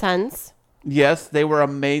Mumford and Sons. Yes, they were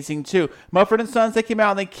amazing too. Mumford and Sons, they came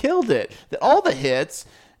out and they killed it. All the hits.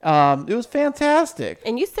 It was fantastic.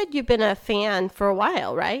 And you said you've been a fan for a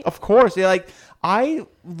while, right? Of course. I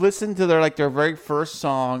listened to their very first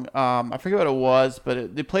song. I forget what it was,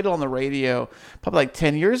 but they played it on the radio probably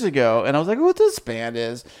 10 years ago. And I was like, what this band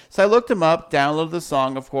is. So I looked them up, downloaded the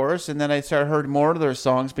song, of course. And then I heard more of their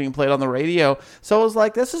songs being played on the radio. So I was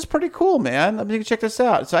like, this is pretty cool, man. Let me check this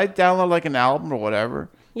out. So I downloaded an album or whatever.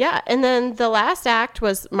 Yeah, and then the last act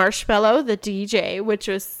was Marshmello, the DJ, which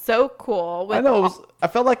was so cool. I know. I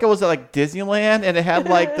felt like it was at Disneyland, and it had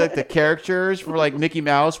the characters for Mickey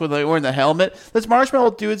Mouse when they were wearing the helmet. This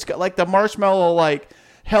Marshmello dude's got the Marshmello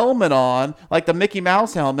helmet on, the Mickey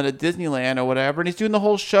Mouse helmet at Disneyland or whatever, and he's doing the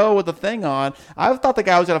whole show with the thing on. I thought the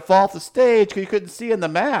guy was gonna fall off the stage because you couldn't see in the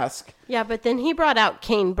mask. Yeah, but then he brought out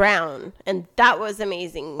Kane Brown, and that was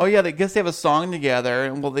amazing. Oh yeah, I guess they have a song together,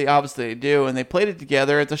 and they obviously do, and they played it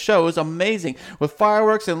together at the show. It was amazing with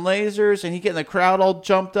fireworks and lasers, and he getting the crowd all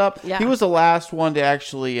jumped up. Yeah. He was the last one to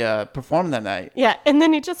actually perform that night. Yeah, and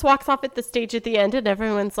then he just walks off at the stage at the end, and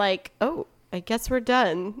everyone's like, "Oh, I guess we're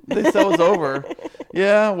done." They said it was over.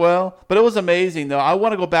 Yeah, well, but it was amazing though. I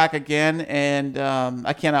want to go back again, and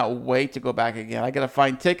I cannot wait to go back again. I got to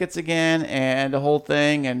find tickets again and the whole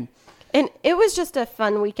thing, and it was just a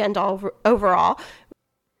fun weekend overall.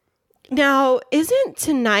 Now, isn't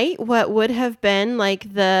tonight what would have been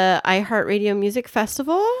the iHeartRadio Music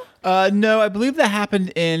Festival? No, I believe that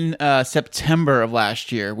happened in September of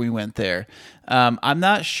last year. We went there. I'm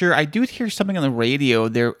not sure. I do hear something on the radio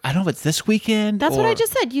there. I don't know if it's this weekend. That's what I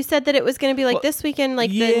just said. You said that it was going to be this weekend,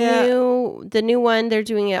 yeah. the new one. They're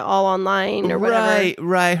doing it all online or whatever.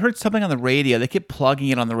 Right. I heard something on the radio. They kept plugging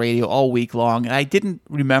it on the radio all week long, and I didn't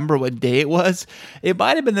remember what day it was. It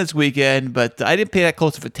might have been this weekend, but I didn't pay that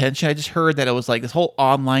close of attention. I just heard that it was this whole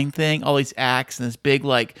online thing, all these acts, and this big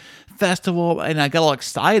festival, and I got all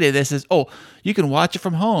excited. This is, you can watch it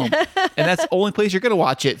from home, and that's the only place you're going to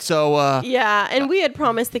watch it. So yeah, and we had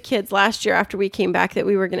promised the kids last year after we came back that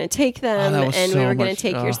we were going to take them, and we were going to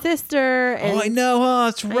take your sister. And I know,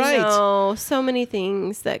 that's right. I know, so many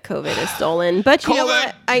things that COVID has stolen. But you know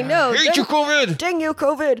what? I know. Hate you, COVID. Dang you,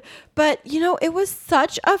 COVID. But, it was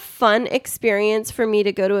such a fun experience for me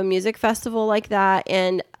to go to a music festival like that,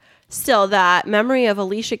 and still that memory of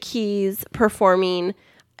Alicia Keys performing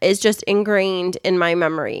is just ingrained in my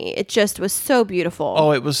memory. It just was so beautiful.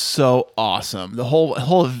 Oh, it was so awesome. The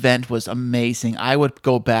whole event was amazing. I would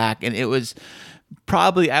go back, and it was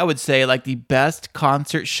probably, I would say, the best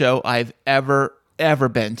concert show I've ever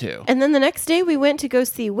been to. And then the next day we went to go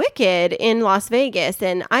see Wicked in Las Vegas,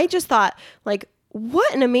 and I just thought,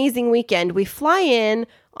 what an amazing weekend. We fly in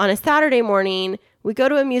on a Saturday morning. We go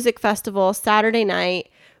to a music festival Saturday night.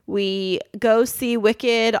 We go see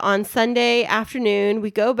Wicked on Sunday afternoon.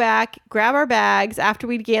 We go back, grab our bags after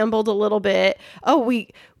we'd gambled a little bit. Oh,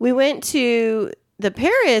 we went to the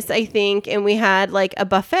Paris, I think, and we had like a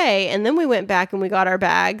buffet, and then we went back and we got our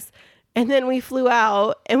bags. And then we flew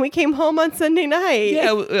out and we came home on Sunday night.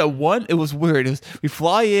 Yeah, it was weird. We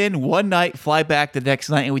fly in one night, fly back the next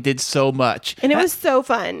night, and we did so much. And it was so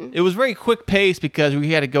fun. It was very quick pace because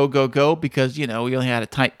we had to go because, we only had a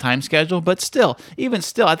tight time schedule. But still,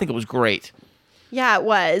 I think it was great. Yeah, it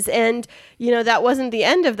was. And, that wasn't the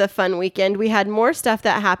end of the fun weekend. We had more stuff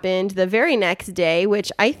that happened the very next day,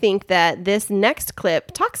 which I think that this next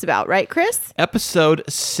clip talks about, right, Chris? Episode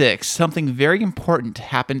 6. Something very important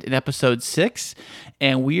happened in episode 6,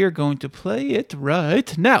 and we are going to play it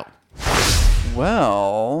right now.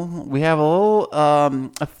 Well, we have a little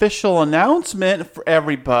official announcement for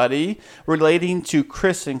everybody relating to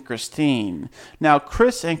Chris and Christine. Now,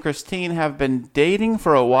 Chris and Christine have been dating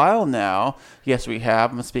for a while now. Yes, we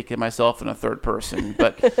have. I'm speaking of myself in a third person.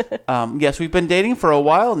 But yes, we've been dating for a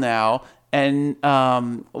while now. And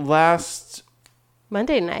last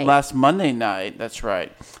Monday night, that's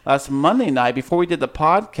right. Last Monday night, before we did the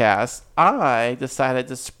podcast, I decided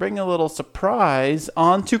to spring a little surprise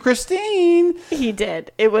onto Christine. He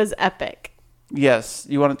did. It was epic. Yes.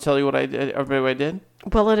 You want to tell you what I did? Everybody what I did?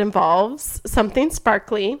 Well, it involves something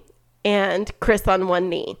sparkly and Chris on one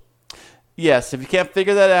knee. Yes. If you can't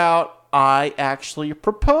figure that out, I actually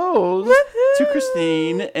proposed to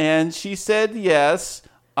Christine, and she said yes,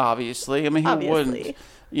 obviously. I mean, who wouldn't?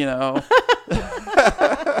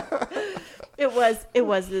 It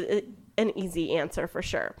was an easy answer for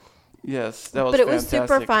sure. Yes, that was. But it fantastic. was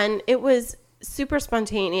super fun. It was super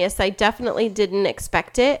spontaneous. I definitely didn't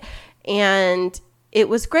expect it, and it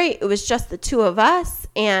was great. It was just the two of us,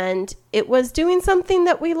 and it was doing something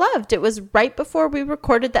that we loved. It was right before we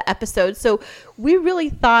recorded the episode, so we really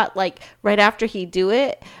thought, like, right after he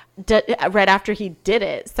did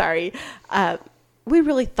it. Sorry. We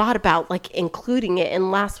really thought about like including it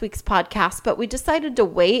in last week's podcast, but we decided to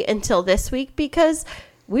wait until this week because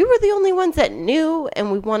we were the only ones that knew,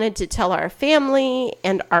 and we wanted to tell our family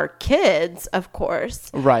and our kids, of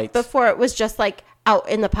course, right, before it was just like out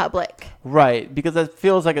in the public. Right, because it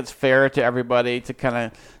feels like it's fair to everybody to kind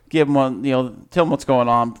of give them tell them what's going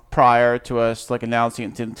on prior to us like announcing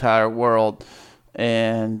it to the entire world.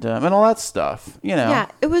 And all that stuff, Yeah,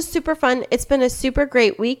 it was super fun. It's been a super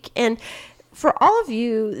great week, and for all of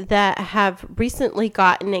you that have recently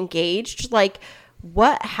gotten engaged, like,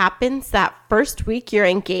 what happens that first week you're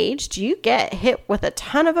engaged? You get hit with a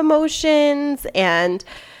ton of emotions, and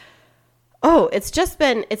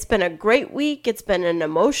it's been a great week. It's been an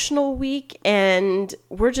emotional week, and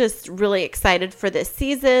we're just really excited for this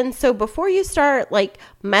season. So before you start like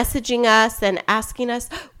messaging us and asking us,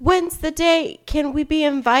 when's the date? Can we be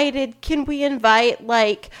invited? Can we invite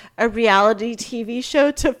like a reality TV show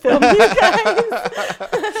to film you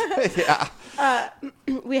guys? Yeah.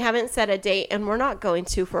 We haven't set a date, and we're not going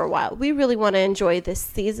to for a while. We really want to enjoy this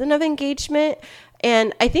season of engagement.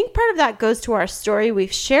 And I think part of that goes to our story.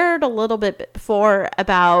 We've shared a little bit before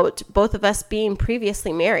about both of us being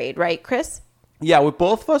previously married, right, Chris? Yeah,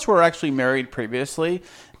 both of us were actually married previously.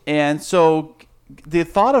 And so the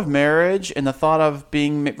thought of marriage and the thought of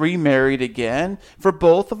being remarried again, for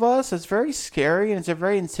both of us, is very scary, and it's a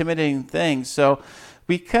very intimidating thing. So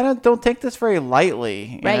we kind of don't take this very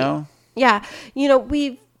lightly, you know? Yeah.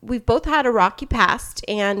 We've both had a rocky past,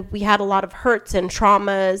 and we had a lot of hurts and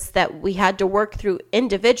traumas that we had to work through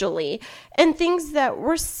individually, and things that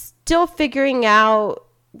we're still figuring out,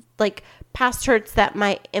 like past hurts that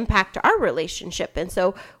might impact our relationship. And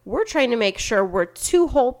so we're trying to make sure we're two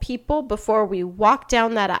whole people before we walk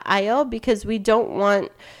down that aisle, because we don't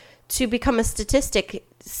want to become a statistic.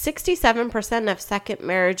 67% of second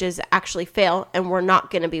marriages actually fail, and we're not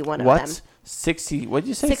going to be one of them. 60, what did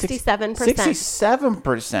you say? 67%.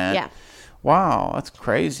 67%? Yeah. Wow, that's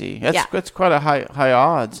crazy. That's quite a high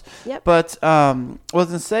odds. Yep. But what I was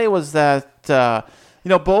going to say was that,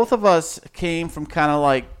 both of us came from kind of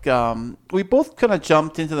like, we both kind of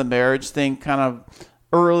jumped into the marriage thing kind of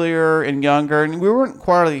earlier and younger, and we weren't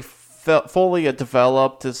quite fully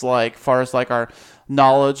developed as like far as like our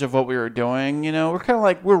knowledge of what we were doing. We're kind of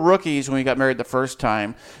like, we're rookies when we got married the first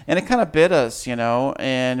time, and it kind of bit us,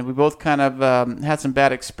 and we both kind of had some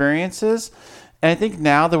bad experiences. And I think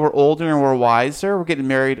now that we're older and we're wiser, we're getting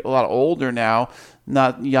married a lot older now,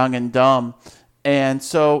 not young and dumb. And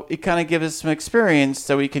so it kind of gives us some experience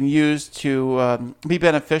that we can use to be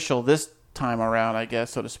beneficial this time around, I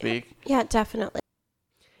guess, so to speak. Yeah, definitely.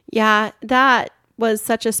 Yeah, that was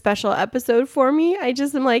such a special episode for me. I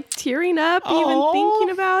just am like tearing up even thinking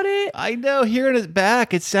about it. I know. Hearing it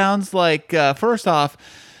back, it sounds like, first off,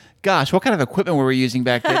 gosh, what kind of equipment were we using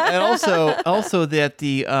back then? And also that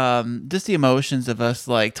the just the emotions of us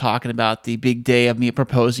like talking about the big day of me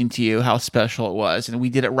proposing to you, how special it was, and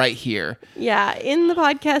we did it right here. Yeah, in the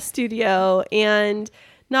podcast studio, and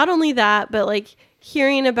not only that, but like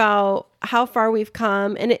hearing about how far we've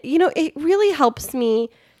come, and it really helps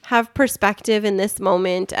me have perspective in this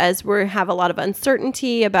moment as we have a lot of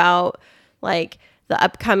uncertainty about like the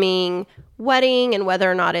upcoming wedding and whether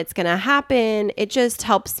or not it's going to happen. It just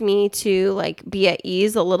helps me to like be at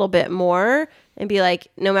ease a little bit more and be like,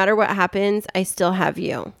 no matter what happens, I still have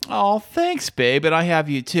you. Oh, thanks, babe. And I have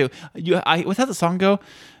you too. What's how the song go?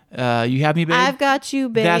 You have me, babe? I've got you,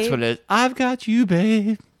 babe. That's what it is. I've got you,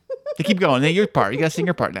 babe. They keep going. Then your part. You got to sing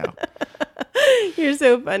your part now. You're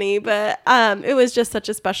so funny. But it was just such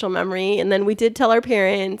a special memory. And then we did tell our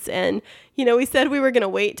parents, and, we said we were going to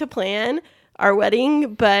wait to plan our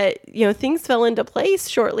wedding, but things fell into place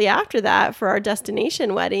shortly after that for our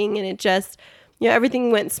destination wedding, and it just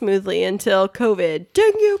everything went smoothly until COVID.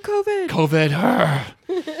 Dang you, COVID!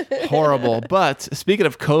 COVID, horrible. But speaking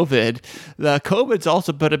of COVID, the COVID's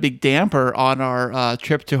also put a big damper on our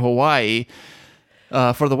trip to Hawaii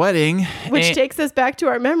for the wedding, which takes us back to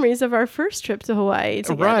our memories of our first trip to Hawaii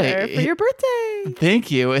together for your birthday.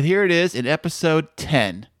 Thank you, and here it is in episode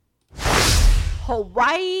 10.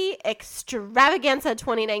 Hawaii Extravaganza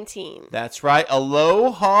 2019. That's right.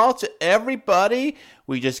 Aloha to everybody.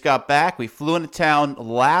 We just got back. We flew into town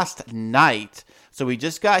last night. So we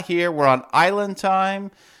just got here. We're on island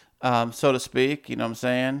time, so to speak. You know what I'm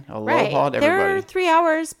saying? Aloha to everybody. They're 3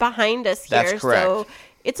 hours behind us here. That's correct. So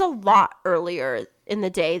it's a lot earlier in the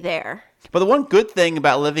day there. But the one good thing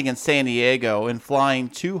about living in San Diego and flying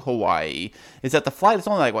to Hawaii is that the flight is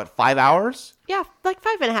only 5 hours? Yeah,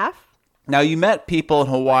 5.5. Now, you met people in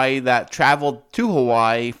Hawaii that traveled to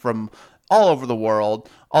Hawaii from all over the world,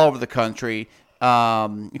 all over the country,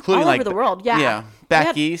 including all over the world, yeah. Yeah,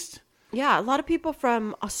 back east. Yeah, a lot of people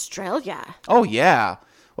from Australia. Oh, yeah.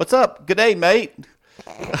 What's up? Good day, mate.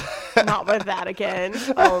 Not with that again.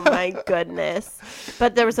 Oh, my goodness.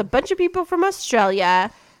 But there was a bunch of people from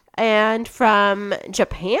Australia and from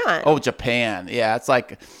Japan. Oh, Japan. Yeah, it's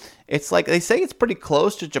like they say it's pretty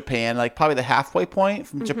close to Japan, like probably the halfway point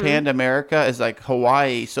from Japan to America is like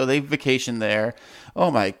Hawaii. So they vacation there. Oh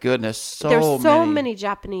my goodness, there's so many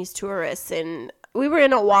Japanese tourists, and we were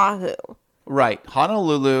in Oahu. Right,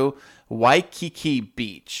 Honolulu, Waikiki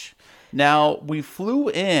Beach. Now we flew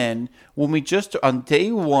in when on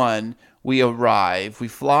day one. We arrive, we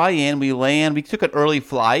fly in, we land. We took an early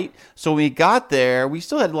flight. So when we got there, we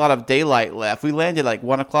still had a lot of daylight left. We landed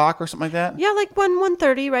 1 o'clock or something like that. Yeah,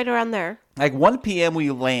 1:30, right around there. 1 p.m.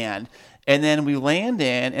 we land. And then we land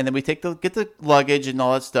in, and then we get the luggage and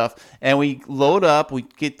all that stuff. And we load up. We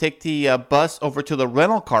take the bus over to the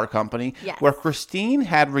rental car company. Yes. Where Christine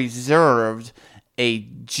had reserved a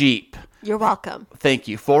Jeep. You're welcome. Thank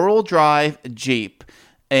you. 4-wheel drive Jeep.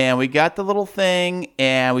 And we got the little thing,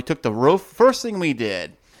 and we took the roof. First thing we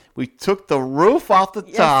did, we took the roof off the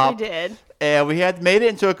top. Yes, we did. And we had made it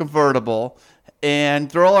into a convertible and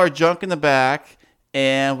throw all our junk in the back.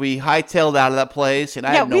 And we hightailed out of that place. And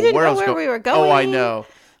I didn't know where we were going. Oh, I know.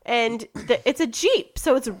 And it's a Jeep,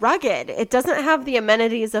 so it's rugged. It doesn't have the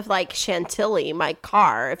amenities of Chantilly, my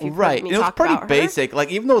car. If you've heard me it was talk pretty about basic. Her.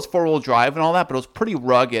 Even though it was 4-wheel drive and all that, but it was pretty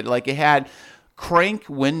rugged. It had crank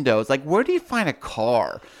windows. Where do you find a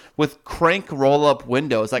car with crank roll-up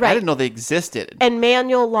windows? I didn't know they existed. And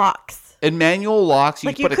manual locks. You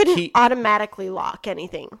couldn't automatically lock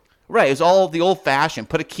anything. Right, it was all the old-fashioned.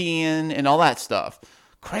 Put a key in and all that stuff.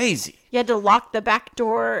 Crazy. You had to lock the back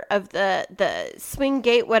door of the swing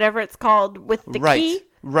gate, whatever it's called, with the key.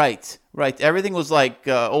 Right. Everything was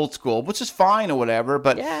old school, which is fine or whatever.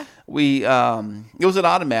 But yeah. It was an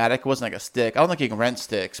automatic. It wasn't a stick. I don't think you can rent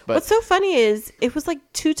sticks. But what's so funny is it was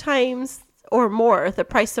 2 times or more the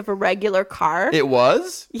price of a regular car. It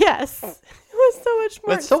was? Yes. It was so much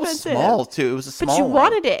more expensive. It's so small too. It was a small But you one.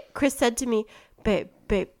 wanted it. Chris said to me, babe,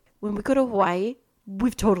 when we go to Hawaii,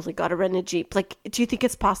 we've totally got to rent a Jeep. Do you think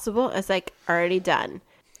it's possible? I was already done.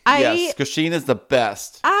 Yes, Christine is the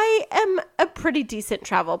best. I am a pretty decent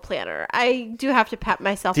travel planner. I do have to pat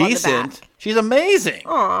myself on the back. She's amazing.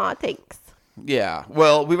 Aw, thanks. Yeah.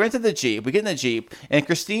 Well, we rented the Jeep. We get in the Jeep, and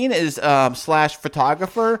Christine is slash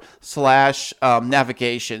photographer slash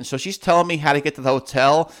navigation. So she's telling me how to get to the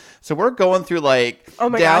hotel. So we're going through oh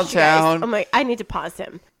my downtown. Gosh, you guys. I need to pause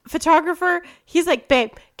him. photographer, he's like,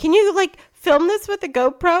 babe, can you like film this with a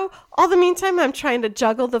GoPro? All the meantime, I'm trying to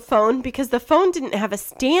juggle the phone because the phone didn't have a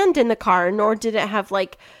stand in the car, nor did it have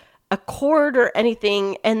like a cord or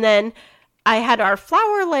anything. And then I had our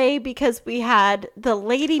flower lay because we had the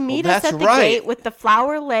lady meet us at the gate with the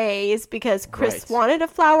flower lays because Chris wanted a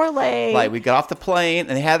flower lay. Right, we got off the plane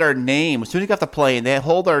and they had our name. As soon as we got off the plane, they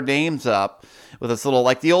hold our names up with this little,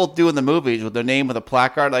 like the old do in the movies with their name with a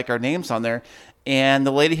placard, like our names on there. And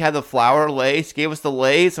the lady had the flower lace, gave us the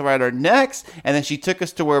lace around our necks, and then she took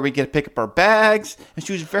us to where we could pick up our bags. And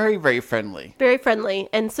she was very, very friendly. Very friendly.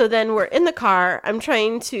 And so then we're in the car. I'm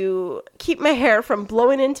trying to keep my hair from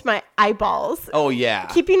blowing into my eyeballs. Oh, yeah.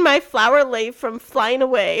 Keeping my flower lay from flying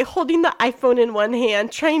away, holding the iPhone in one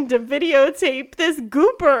hand, trying to videotape this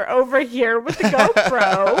goober over here with the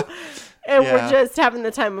GoPro. And we're just having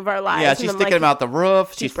the time of our lives. Yeah, she's sticking them out the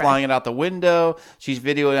roof. She's flying it out the window. She's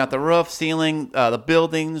videoing out the roof, ceiling, the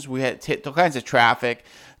buildings. We had all kinds of traffic,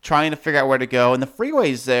 trying to figure out where to go. And the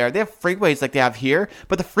freeways there, they have freeways like they have here,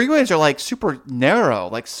 but the freeways are like super narrow,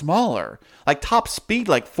 like smaller, like top speed,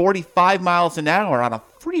 like 45 miles an hour on a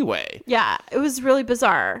freeway. Yeah, it was really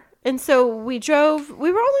bizarre. And so we were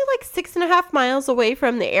only like 6.5 miles away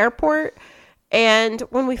from the airport. And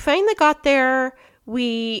when we finally got there,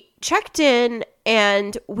 we checked in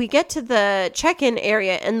and we get to the check-in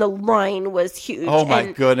area and the line was huge. Oh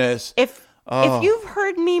my goodness. If you've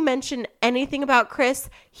heard me mention anything about Chris,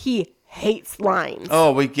 he hates lines.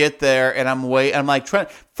 Oh, we get there and I'm like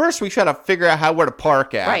first we try to figure out where to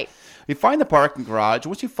park at. Right. We find the parking garage.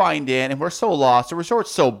 Once you find in, and we're so lost, the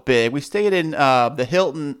resort's so big. We stayed in the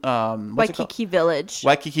Hilton. Waikiki Village.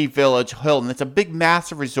 Waikiki Village, Hilton. It's a big,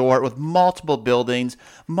 massive resort with multiple buildings,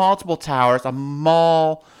 multiple towers, a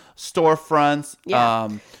mall, storefronts. Yeah.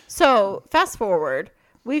 So fast forward,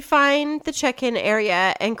 we find the check-in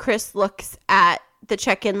area, and Chris looks at the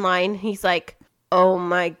check-in line. He's like, oh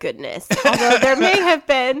my goodness. Although there may have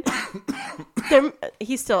been...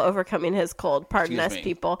 he's still overcoming his cold. Pardon us,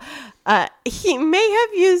 people. He may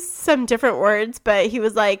have used some different words, but he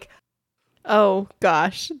was like, oh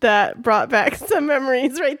gosh, that brought back some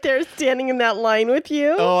memories right there standing in that line with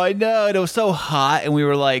you. Oh, I know. And it was so hot. And we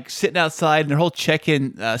were like sitting outside, and their whole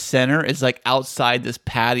check-in center is like outside this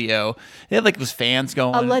patio. They had like those fans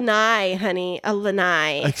going. A lanai, honey. A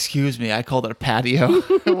lanai. Excuse me. I called it a patio.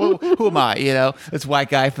 who am I? It's a white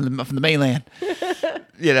guy from the mainland.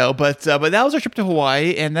 But that was our trip to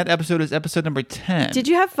Hawaii, and that episode is episode number 10. Did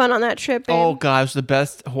you have fun on that trip, babe? Oh, God, it was the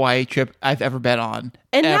best Hawaii trip I've ever been on.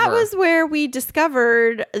 And ever. That was where we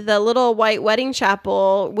discovered the little white wedding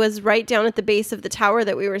chapel was right down at the base of the tower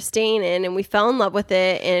that we were staying in, and we fell in love with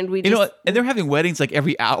it, and we just... and they're having weddings like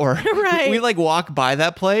every hour. Right. We like walk by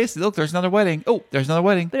that place. Look, there's another wedding. Oh, there's another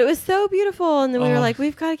wedding. But it was so beautiful, and then we were like,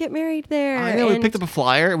 we've got to get married there. I know, we picked up a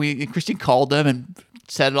flyer, and Christine called them and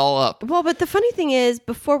set it all up. Well, but the funny thing is,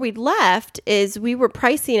 before we left, is we were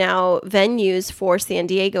pricing out venues for San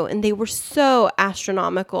Diego, and they were so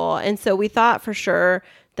astronomical. And so we thought for sure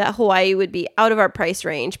that Hawaii would be out of our price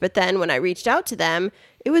range. But then when I reached out to them,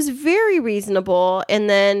 it was very reasonable. And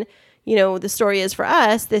then, the story is for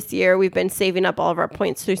us this year, we've been saving up all of our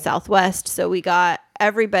points through Southwest. So we got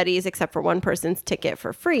everybody's except for one person's ticket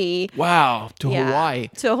for free. Wow. Hawaii.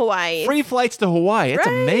 To Hawaii. Free flights to Hawaii. It's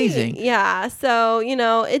amazing. Yeah. So,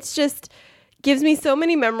 it's just gives me so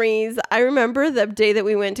many memories. I remember the day that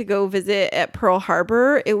we went to go visit at Pearl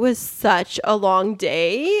Harbor. It was such a long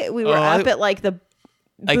day. We were up at like the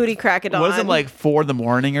booty crack of dawn. Wasn't like 4 a.m.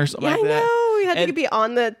 or something like that? I know. We had to be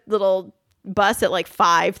on the little bus at like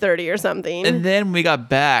 5:30 or something. And then when we got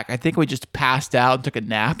back, I think we just passed out and took a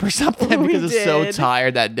nap or something because I was so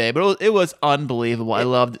tired that day. But it was unbelievable. I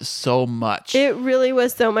loved it so much. It really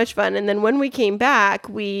was so much fun. And then when we came back,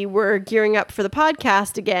 we were gearing up for the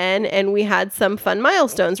podcast again, and we had some fun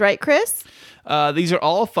milestones, right, Chris? These are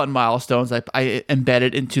all fun milestones I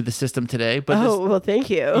embedded into the system today. But well, thank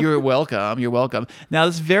you. You're welcome. You're welcome. Now,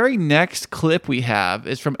 this very next clip we have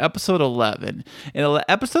is from episode 11. And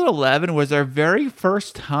episode 11 was our very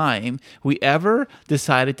first time we ever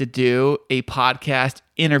decided to do a podcast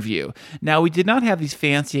interview. Now, we did not have these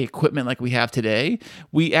fancy equipment like we have today.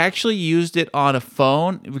 We actually used it on a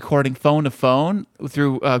phone, recording phone to phone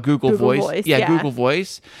through Google Voice. Yeah, Google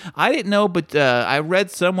Voice. I didn't know, but I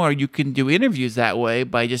read somewhere you can do interviews that way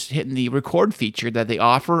by just hitting the record feature that they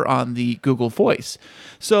offer on the Google Voice.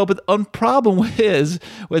 So, but the problem is,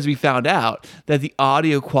 as we found out, that the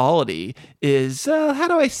audio quality is,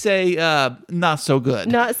 not so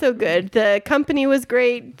good. Not so good. The company was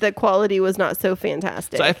great. The quality was not so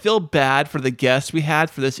fantastic. So I feel bad for the guests we had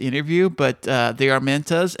for this interview, but they are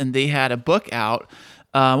Mentas, and they had a book out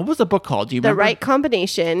What was the book called? Do you The remember? Right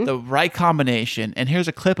Combination. The Right Combination. And here's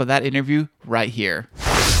a clip of that interview right here.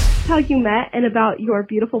 How you met and about your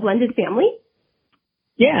beautiful blended family?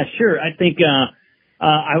 Yeah, sure. I think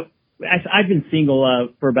I've been single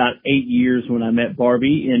for about 8 years when I met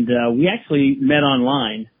Barbie, and we actually met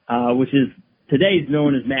online, which is today's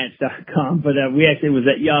known as Match.com, but we actually was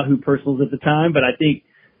at Yahoo Personals at the time. But I think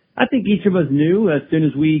each of us knew as soon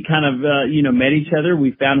as we kind of met each other,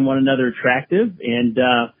 we found one another attractive, and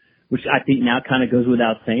which I think now kind of goes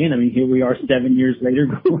without saying. I mean, here we are 7 years later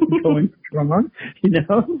going strong,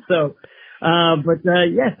 So,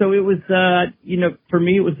 so it was, for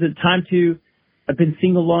me, it was the time to. I've been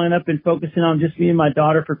single long enough and focusing on just me and my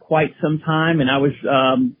daughter for quite some time, and I was,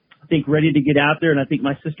 I think, ready to get out there, and I think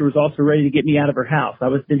my sister was also ready to get me out of her house. I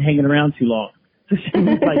was been hanging around too long, so she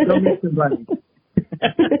was like, "Go meet somebody."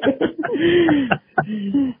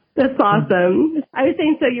 That's awesome. I was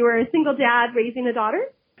saying, so you were a single dad raising a daughter?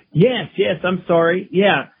 Yes, I'm sorry.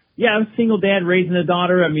 Yeah, I'm a single dad raising a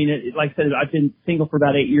daughter. I mean, like I said, I've been single for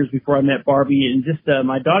about 8 years before I met Barbie, and just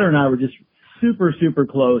my daughter and I were just super, super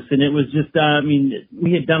close. And it was just,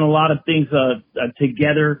 we had done a lot of things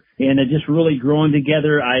together, and just really growing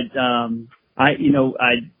together. I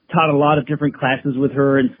taught a lot of different classes with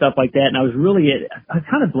her and stuff like that. And I was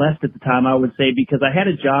kind of blessed at the time, I would say, because I had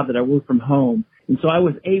a job that I worked from home. And so I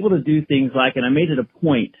was able to do things like, and I made it a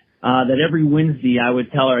point that every Wednesday I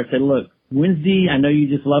would tell her, I said, look, Wednesday, I know you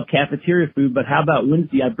just love cafeteria food, but how about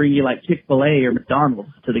Wednesday I bring you like Chick-fil-A or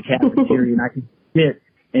McDonald's to the cafeteria and I can sit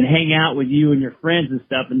and hang out with you and your friends and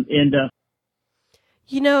stuff.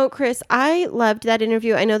 Chris, I loved that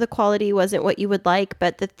interview. I know the quality wasn't what you would like,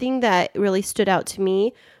 but the thing that really stood out to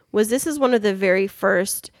me was this is one of the very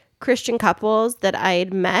first Christian couples that I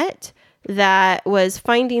had met that was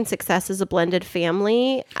finding success as a blended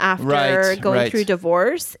family after going through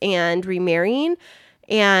divorce and remarrying,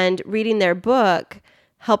 and reading their book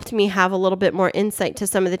helped me have a little bit more insight to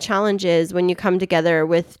some of the challenges when you come together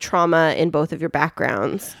with trauma in both of your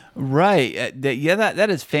backgrounds. Right. That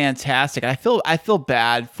is fantastic. I feel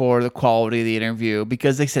bad for the quality of the interview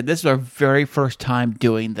because they said this is our very first time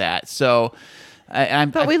doing that. So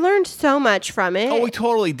But we learned so much from it. Oh, we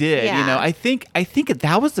totally did. Yeah. I think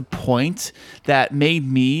that was the point that made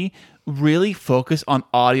me really focus on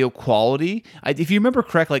audio quality. If you remember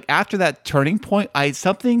correctly, like after that turning point,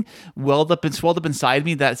 something swelled up inside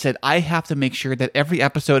me that said I have to make sure that every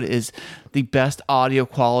episode is the best audio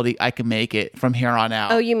quality I can make it from here on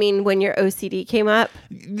out. Oh, you mean when your OCD came up?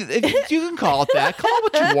 You can call it that. Call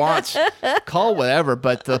it what you want. Call it whatever.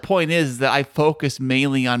 But the point is that I focused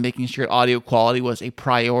mainly on making sure audio quality was a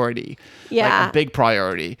priority. Yeah. Like a big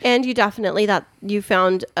priority. And you definitely, that you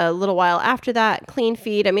found a little while after that, clean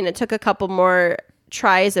feed. I mean, it took a couple more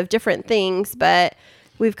tries of different things, but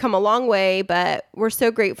we've come a long way. But we're so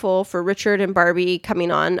grateful for Richard and Barbie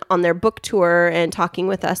coming on their book tour and talking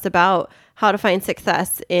with us about how to find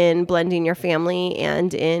success in blending your family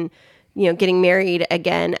and in, getting married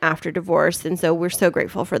again after divorce. And so we're so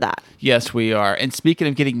grateful for that. Yes, we are. And speaking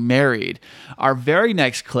of getting married, our very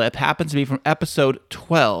next clip happens to be from episode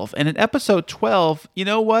 12. And in episode 12, you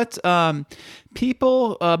know what? Most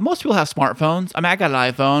people have smartphones. I mean, I got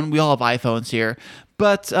an iPhone. We all have iPhones here.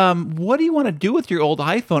 But what do you want to do with your old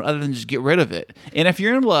iPhone other than just get rid of it? And if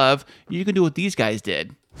you're in love, you can do what these guys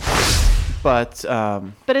did. But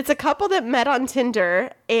it's a couple that met on Tinder,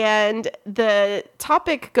 and the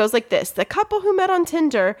topic goes like this. The couple who met on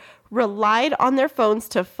Tinder relied on their phones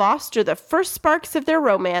to foster the first sparks of their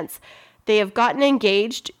romance. They have gotten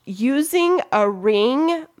engaged using a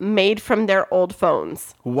ring made from their old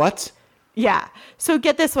phones. What? Yeah. So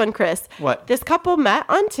get this one, Chris. What? This couple met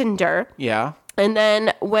on Tinder. Yeah. And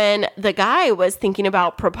then when the guy was thinking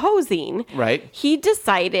about proposing, right, he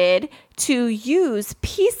decided to use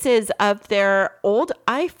pieces of their old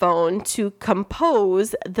iPhone to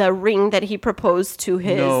compose the ring that he proposed to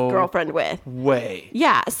his girlfriend with. Way.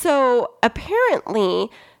 Yeah. So apparently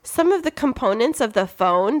some of the components of the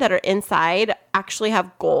phone that are inside actually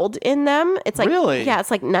have gold in them. It's like, really? Yeah, it's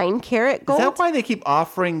like 9-carat gold. Is that why they keep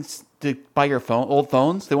offering to buy your old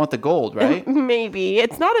phones? They want the gold, right? Maybe.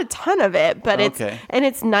 It's not a ton of it, but it's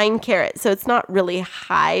 9-carat, so it's not really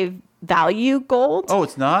high value gold. Oh,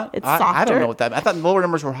 it's not? It's softer. I don't know what that. I thought lower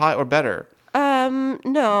numbers were high or better.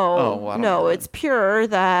 No. Oh, well, no, it's purer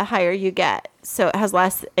the higher you get. So it has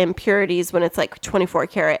less impurities when it's like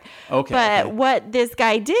 24-carat. Okay. But what this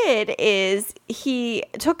guy did is he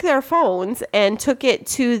took their phones and took it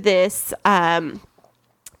to this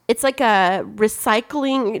It's like a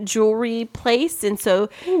recycling jewelry place. And so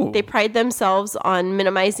they pride themselves on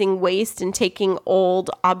minimizing waste and taking old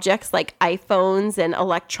objects like iPhones and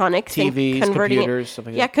electronics TVs, and converting computers, stuff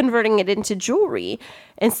like that. converting it into jewelry.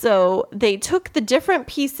 And so they took the different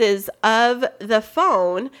pieces of the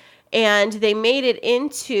phone and they made it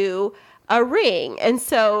into a ring. And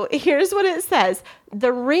so here's what it says.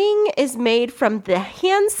 The ring is made from the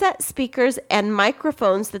handset speakers and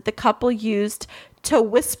microphones that the couple used to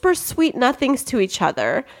whisper sweet nothings to each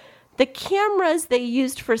other, the cameras they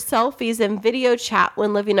used for selfies and video chat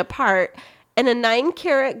when living apart, and a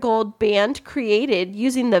 9-karat gold band created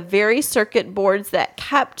using the very circuit boards that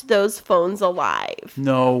kept those phones alive.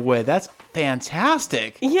 No way. That's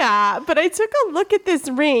fantastic. Yeah, but I took a look at this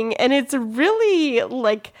ring and it's really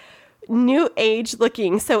like new age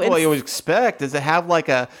looking. So Well, you would expect. Does it have like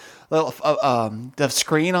a little the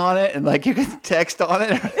screen on it and like you can text on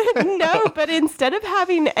it? No, but instead of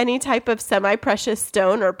having any type of semi-precious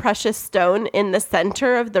stone or precious stone in the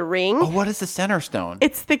center of the ring, Oh, what is the center stone?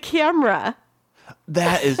 it's the camera.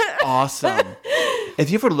 That is awesome. Have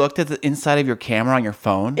you ever looked at the inside of your camera on your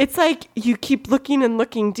phone? It's like you keep looking and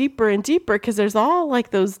looking deeper and deeper because there's all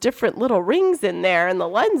like those different little rings in there and the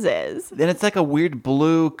lenses. Then it's like a weird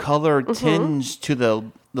blue color tinge to the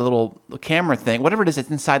little camera thing, whatever it is, it's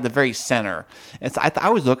inside the very center. It's I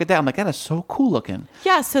always look at that. I'm like, that is so cool looking.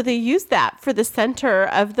 Yeah, so they use that for the center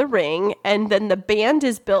of the ring, and then the band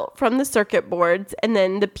is built from the circuit boards, and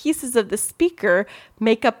then the pieces of the speaker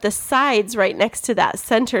make up the sides right next to that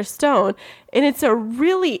center stone. And it's a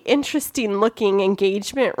really interesting looking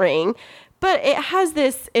engagement ring, but it has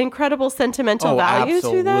this incredible sentimental value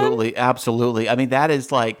to them. Absolutely. I mean, that is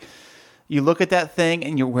like, you look at that thing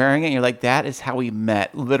and you're wearing it and you're like, that is how we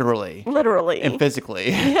met, literally. And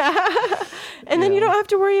physically. And then you don't have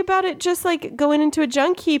to worry about it just like going into a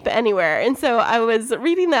junk heap anywhere. And so I was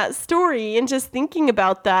reading that story and just thinking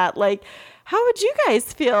about that. Like, how would you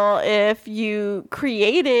guys feel if you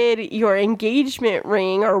created your engagement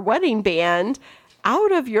ring or wedding band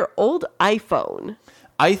out of your old iPhone?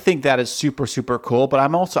 I think that is super, super cool. But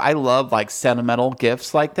I love like sentimental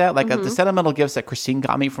gifts like that. Like the sentimental gifts that Christine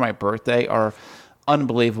got me for my birthday are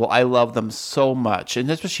unbelievable. I love them so much. And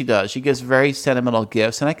that's what she does. She gives very sentimental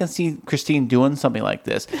gifts. And I can see Christine doing something like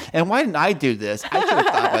this. And why didn't I do this? I should have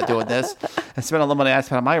thought about doing this and spent a little money I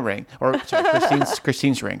spent on my ring. Or sorry,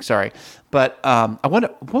 Christine's ring, sorry. But I wonder,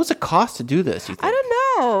 what was the cost to do this, you think? I don't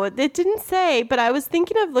know. It didn't say, but I was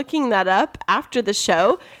thinking of looking that up after the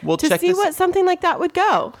show to see what something like that would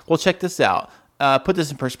go. Well, check this out. Put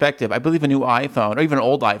this in perspective. I believe a new iPhone or even an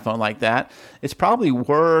old iPhone like that, it's probably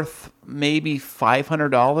worth maybe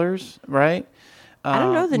 $500, right? I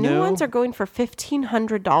don't know. The new ones are going for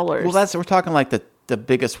 $1,500. Well, we're talking like the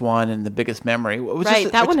biggest one and the biggest memory.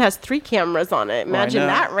 That one has 3 cameras on it. Imagine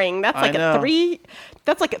that ring. That's like a 3.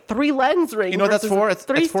 That's like a 3 lens ring. You know what that's for? It's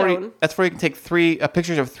 3 stone. That's where you can take 3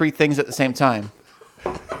 pictures of 3 things at the same time.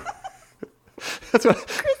 That's what.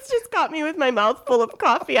 Chris just got me with my mouth full of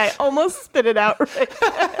coffee. I almost spit it out right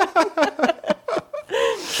now.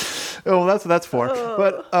 Oh, that's what that's for.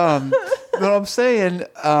 But I'm saying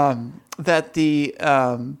that the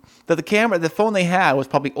camera, the phone they had was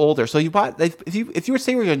probably older. So you bought, if you were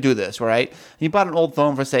say we're going to do this, right? And you bought an old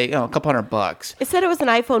phone for say a couple $100. It said it was an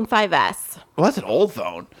iPhone 5S. Well, that's an old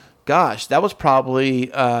phone. Gosh, that was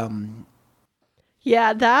probably.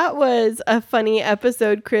 Yeah, that was a funny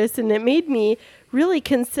episode, Chris, and it made me really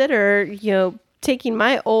consider, taking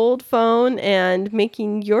my old phone and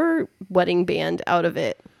making your wedding band out of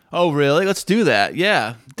it. Oh, really? Let's do that.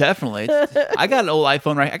 Yeah, definitely. I got an old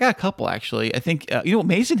iPhone, right? I got a couple, actually. I think,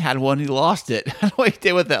 Mason had one. He lost it. I don't know what he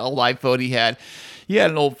did with that old iPhone he had. He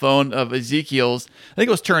had an old phone of Ezekiel's. I think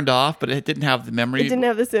it was turned off, but it didn't have the memory. It didn't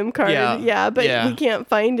have the SIM card. But we can't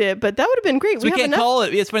find it. But that would have been great. So we can't call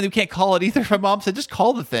it. It's funny, we can't call it either. My mom said, just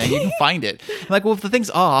call the thing. You can find it. I'm like, well, if the thing's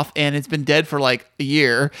off and it's been dead for like a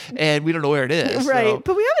year and we don't know where it is. Right. So.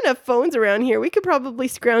 But we have enough phones around here. We could probably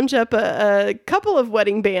scrounge up a couple of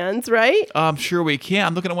wedding bands, right? I'm sure we can.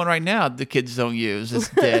 I'm looking at one right now the kids don't use. It's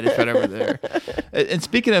dead. It's right over there. And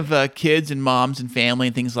speaking of kids and moms and family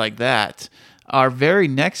and things like that, our very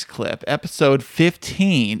next clip, episode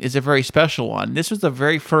 15, is a very special one. This was the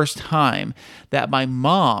very first time that my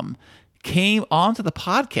mom came onto the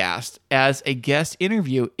podcast as a guest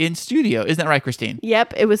interview in studio. Isn't that right, Christine?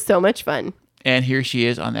 Yep, it was so much fun. And here she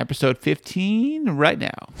is on episode 15 right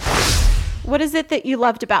now. What is it that you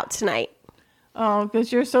loved about tonight? Oh,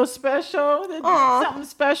 because you're so special. Something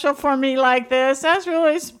special for me like this. That's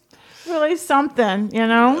really something,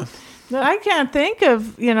 That I can't think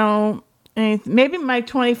of, maybe my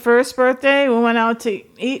 21st birthday, we went out to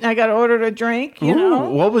eat and I got ordered a drink, you know.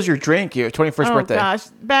 What was your drink? Your 21st birthday? Oh, gosh.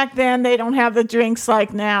 Back then, they don't have the drinks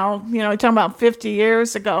like now. You know, you're talking about 50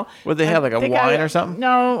 years ago. Would they have like a wine or something?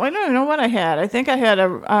 No, I don't know what I had. I think I had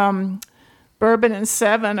a bourbon and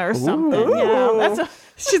 7 or something. Yeah,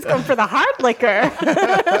 She's going for the hard liquor.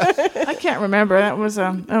 I can't remember. That was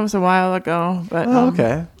a while ago. But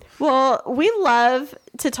Okay. Well, we love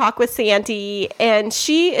to talk with Sandy, and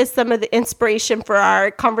she is some of the inspiration for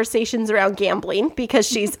our conversations around gambling because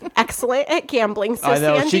she's excellent at gambling. So I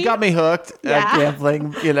know. Sandy, She got me hooked at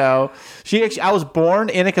gambling, you know. I was born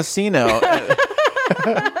in a casino.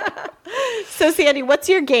 So Sandy, what's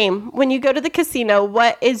your game? When you go to the casino,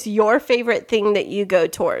 what is your favorite thing that you go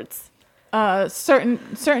towards?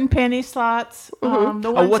 certain penny slots.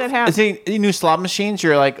 The ones that have is any new slot machines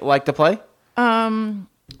you're like to play?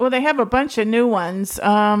 Well, they have a bunch of new ones.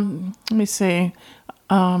 Let me see.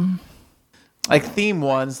 Like theme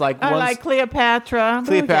ones, like I ones. like Cleopatra.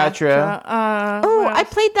 Cleopatra. I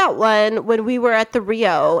played that one when we were at the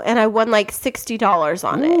Rio, and I won like $60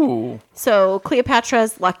 on Ooh. it. So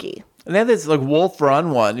Cleopatra's lucky. And they have this like Wolf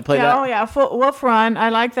Run one. You play that? Oh yeah, Wolf Run. I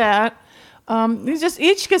like that.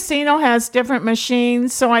 Each casino has different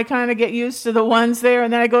machines, so I kind of get used to the ones there,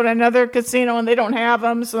 and then I go to another casino and they don't have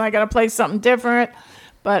them, so I got to play something different.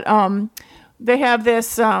 But they have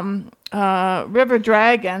this River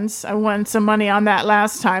Dragons. I won some money on that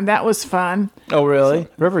last time. That was fun. Oh, really?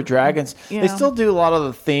 River Dragons. Yeah. They still do a lot of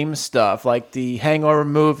the theme stuff, like the Hangover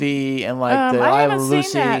movie and like the I Love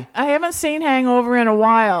Lucy. I haven't seen Hangover in a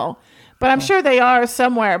while. But I'm sure they are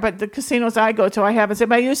somewhere. But the casinos I go to, I haven't seen.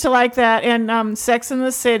 But I used to like that. And Sex and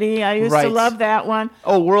the City, I used to love that one.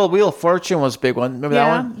 Oh, World Wheel of Fortune was a big one. Remember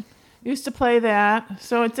that one? Used to play that.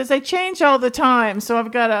 So it says they change all the time. So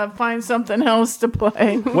I've got to find something else to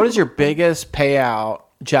play. What is your biggest payout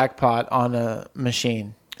jackpot on a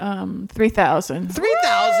machine? $3,000.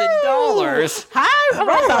 $3,000. High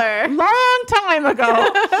roller. Long time ago.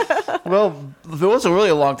 Well, if it was a really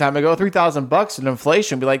long time ago, $3,000 in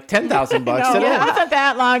inflation would be like $10,000 No, today. it wasn't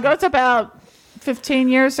that long ago. It's about 15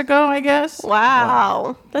 years ago, I guess.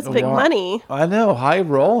 Wow. That's big money. I know, high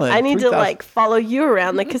rolling. I need to like follow you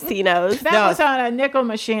around the casinos. That was on a nickel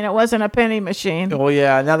machine. It wasn't a penny machine. Oh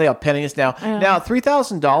yeah, now they have pennies now. Now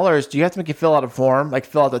 $3,000. Do you have to make you fill out a form, like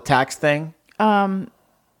fill out the tax thing?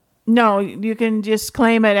 No, you can just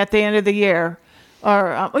claim it at the end of the year,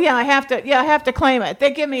 or I have to claim it.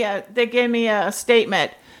 They give me a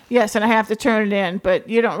statement, yes, and I have to turn it in. But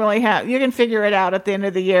you don't really have. You can figure it out at the end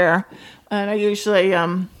of the year, and I usually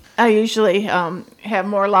have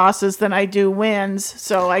more losses than I do wins,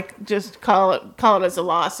 so I just call it as a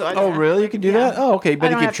loss. So Really? You can do that? Oh, okay.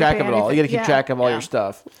 But you keep track of it all. You got to keep track of all your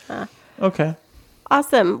stuff. Okay.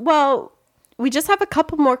 Awesome. Well, we just have a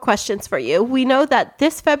couple more questions for you. We know that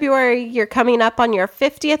this February you're coming up on your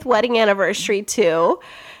 50th wedding anniversary too.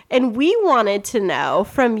 And we wanted to know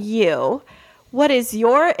from you, what is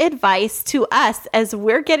your advice to us as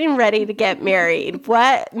we're getting ready to get married?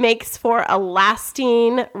 What makes for a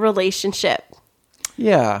lasting relationship?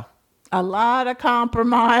 Yeah. A lot of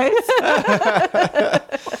compromise.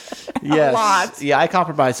 Yes. A lot. Yeah, I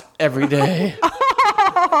compromise every day.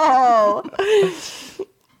 Oh,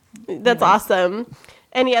 that's awesome.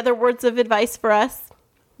 Any other words of advice for us?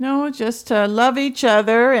 No, just to love each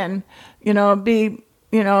other and, think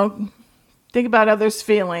about others'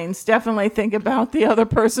 feelings. Definitely think about the other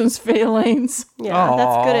person's feelings. Yeah,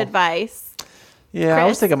 that's good advice. Yeah, I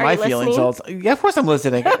was thinking my feelings all the time. Yeah, of course I'm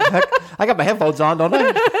listening. I got my headphones on, don't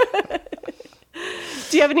I?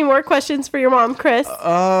 Do you have any more questions for your mom, Chris?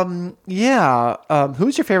 Yeah.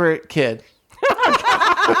 Who's your favorite kid?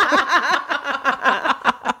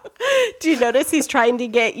 Do you notice he's trying to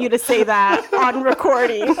get you to say that on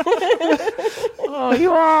recording? Oh,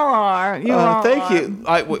 you all are. You all thank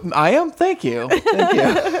are. you. I am. Thank you. Thank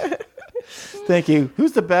you. Thank you.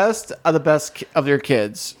 Who's the best of the best of your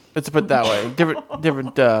kids? Let's put it that way.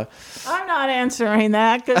 Different. I'm not answering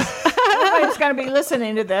that because everybody's going to be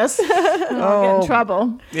listening to this. I'll get in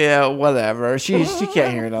trouble. Yeah, whatever. She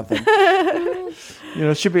can't hear nothing.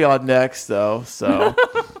 She'll be on next though.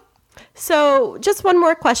 So, just one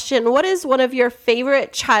more question. What is one of your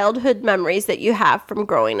favorite childhood memories that you have from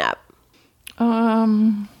growing up?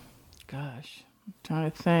 I'm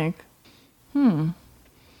trying to think. I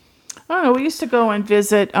don't know. We used to go and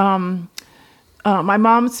visit. My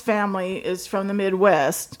mom's family is from the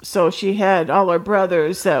Midwest, so she had all her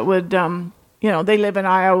brothers that would, they live in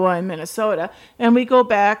Iowa and Minnesota, and we go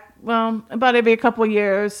back, about every couple of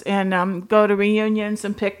years and go to reunions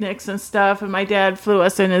and picnics and stuff, and my dad flew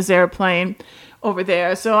us in his airplane over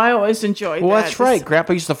there. So I always enjoyed Well, that. that's right.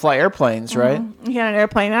 Grandpa used to fly airplanes, right? He had an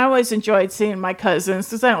airplane. I always enjoyed seeing my cousins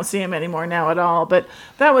because I don't see them anymore now at all. But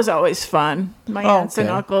that was always fun. My aunts and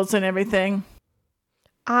uncles and everything.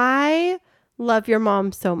 I love your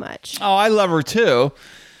mom so much. Oh, I love her too.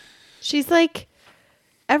 She's like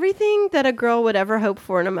everything that a girl would ever hope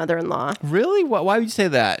for in a mother-in-law. Really? Why would you say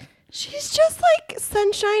that? She's just like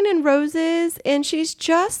sunshine and roses, and she's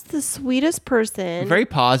just the sweetest person. Very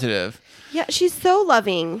positive. Yeah, she's so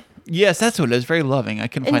loving. Yes, that's what it is. Very loving. I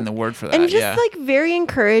couldn't find the word for that. And just like very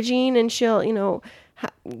encouraging, and she'll,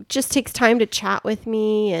 just takes time to chat with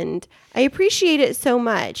me, and I appreciate it so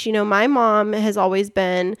much. My mom has always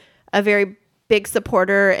been a very big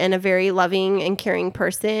supporter and a very loving and caring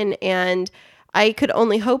person, and I could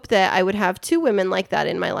only hope that I would have 2 women like that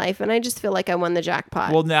in my life, and I just feel like I won the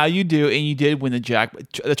jackpot. Well, now you do, and you did win the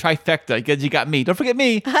trifecta, because you got me. Don't forget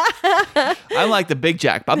me. I'm like the big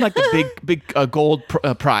jackpot. I'm like the big gold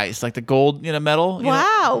prize, like the gold medal.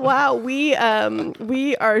 Wow. We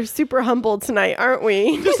are super humbled tonight, aren't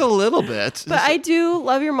we? Just a little bit. But I do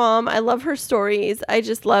love your mom. I love her stories. I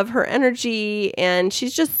just love her energy, and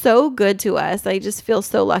she's just so good to us. I just feel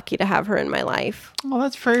so lucky to have her in my life. Well,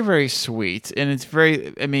 that's very, very sweet. And it's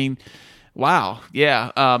very, wow.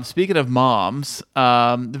 Yeah. Speaking of moms,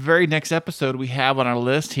 the very next episode we have on our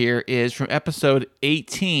list here is from episode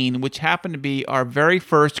 18, which happened to be our very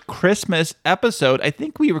first Christmas episode. I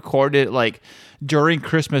think we recorded it during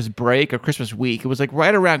Christmas break or Christmas week. It was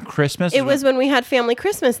right around Christmas. It was when we had family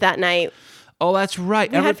Christmas that night. Oh, that's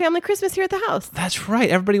right. We had family Christmas here at the house. That's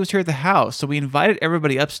right. Everybody was here at the house. So we invited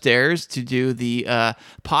everybody upstairs to do the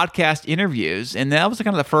podcast interviews. And that was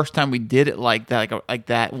kind of the first time we did it like that, like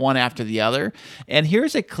that, one after the other. And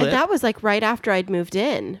here's a clip. And that was right after I'd moved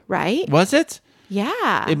in, right? Was it?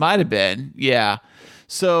 Yeah. It might have been. Yeah.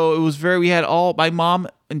 So it was we had my mom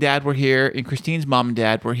and dad were here, and Christine's mom and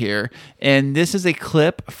dad were here. And this is a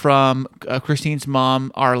clip from Christine's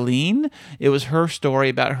mom, Arlene. It was her story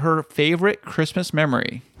about her favorite Christmas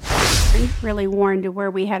memory. Really worn to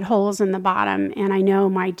where we had holes in the bottom. And I know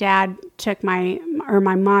my dad my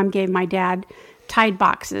mom gave my dad Tide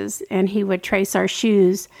boxes, and he would trace our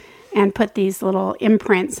shoes and put these little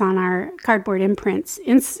imprints on our cardboard imprints,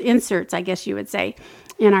 inserts, I guess you would say,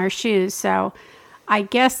 in our shoes. So I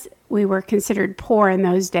guess we were considered poor in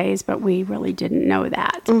those days, but we really didn't know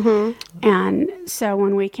that. Mm-hmm. And so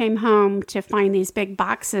when we came home to find these big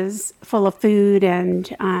boxes full of food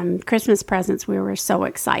and Christmas presents, we were so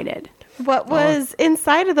excited. What was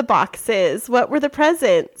inside of the boxes? What were the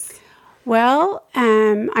presents? Well,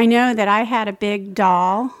 I know that I had a big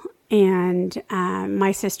doll, and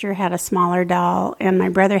my sister had a smaller doll, and my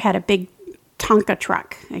brother had a big Tonka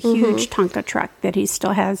truck, a huge Tonka truck that he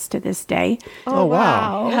still has to this day. Oh,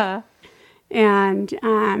 wow. Yeah.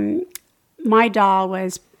 And my doll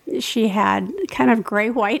she had kind of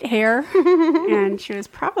gray-white hair, and she was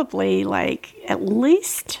probably at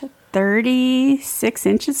least 36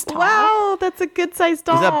 inches tall. Wow, that's a good-sized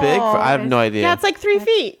doll. Is that big? I have no idea. Yeah, it's 3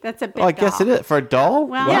 feet. That's a big doll. I guess it is. For a doll?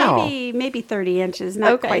 Well, wow. maybe 30 inches,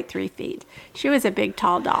 not quite 3 feet. She was a big,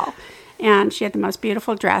 tall doll. And she had the most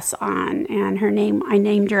beautiful dress on. And I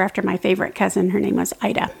named her after my favorite cousin. Her name was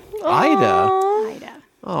Ida. Ida?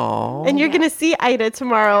 Oh. And you're going to see Ida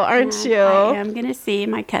tomorrow, aren't you? I am going to see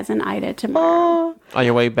my cousin Ida tomorrow. On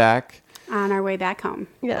your way back? On our way back home.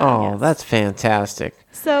 Yeah. Oh, that's fantastic.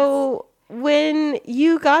 So when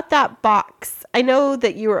you got that box, I know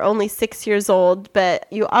that you were only 6 years old, but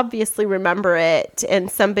you obviously remember it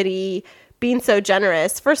and somebody being so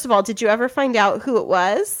generous. First of all, did you ever find out who it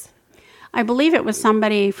was? I believe it was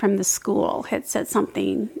somebody from the school had said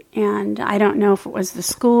something, and I don't know if it was the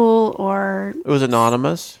school or... It was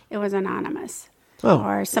anonymous? It was anonymous. Oh.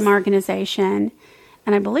 Or some organization.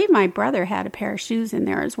 And I believe my brother had a pair of shoes in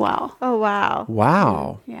there as well. Oh, wow.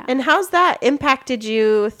 Wow. Yeah. And how's that impacted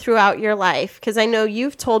you throughout your life? Because I know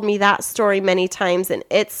you've told me that story many times, and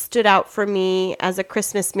it stood out for me as a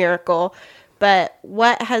Christmas miracle. But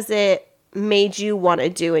what has it made you want to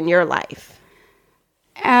do in your life?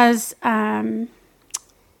 As an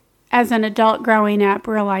adult growing up,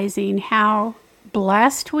 realizing how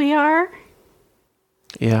blessed we are.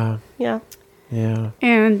 Yeah. Yeah. Yeah.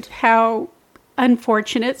 And how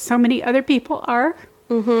unfortunate so many other people are.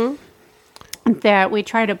 Mm-hmm. That we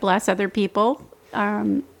try to bless other people,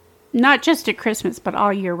 not just at Christmas, but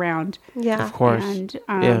all year round. Yeah. Of course.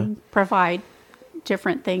 And provide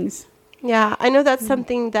different things. Yeah. I know that's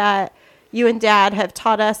something that you and Dad have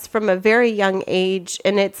taught us from a very young age,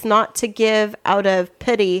 and it's not to give out of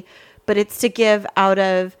pity, but it's to give out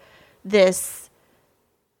of this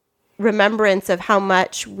remembrance of how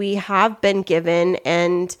much we have been given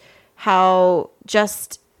and how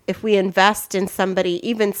just if we invest in somebody,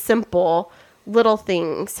 even simple little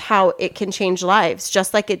things, how it can change lives,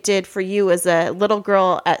 just like it did for you as a little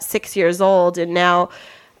girl at 6 years old. And now,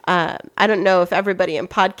 I don't know if everybody in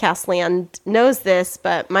podcast land knows this,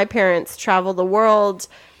 but my parents travel the world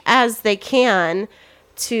as they can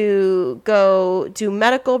to go do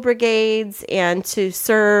medical brigades and to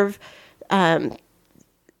serve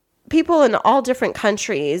people in all different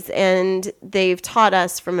countries. And they've taught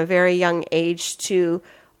us from a very young age to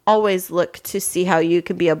always look to see how you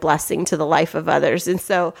can be a blessing to the life of others. And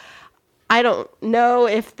so I don't know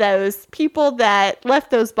if those people that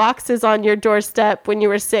left those boxes on your doorstep when you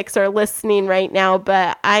were 6 are listening right now,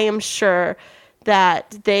 but I am sure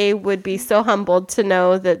that they would be so humbled to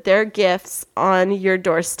know that their gifts on your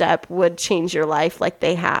doorstep would change your life like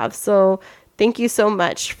they have. So thank you so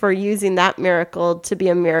much for using that miracle to be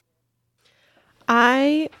a miracle.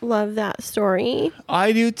 I love that story.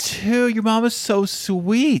 I do too. Your mom is so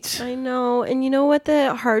sweet. I know. And you know what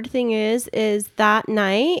the hard thing is that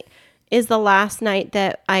night is the last night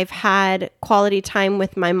that I've had quality time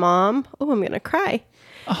with my mom. Oh, I'm going to cry.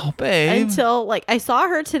 Oh, babe. Until, like, I saw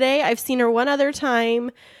her today. I've seen her one other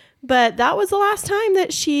time. But that was the last time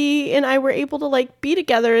that she and I were able to, like, be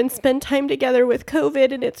together and spend time together with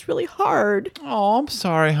COVID. And it's really hard. Oh, I'm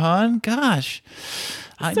sorry, hon. Gosh.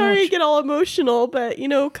 Sorry I get all emotional, but, you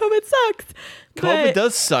know, COVID sucks. COVID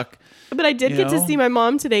does suck. But I did get to see my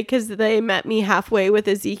mom today because they met me halfway with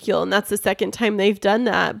Ezekiel, and that's the second time they've done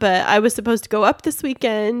that. But I was supposed to go up this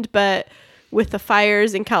weekend, but with the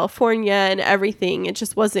fires in California and everything, it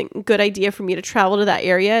just wasn't a good idea for me to travel to that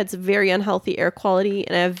area. It's very unhealthy air quality,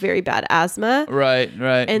 and I have very bad asthma. Right.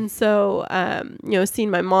 And so, you know,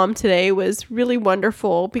 seeing my mom today was really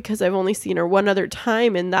wonderful because I've only seen her one other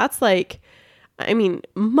time, and that's like, I mean,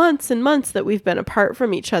 months and months that we've been apart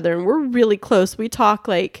from each other, and we're really close. We talk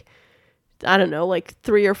like, I don't know, like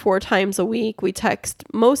 3 or 4 times a week. We text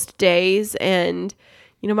most days. And,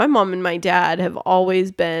 you know, my mom and my dad have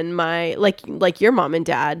always been my, like your mom and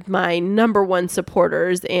dad, my number one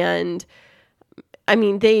supporters. And I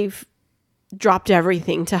mean, they've dropped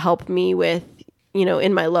everything to help me with, you know,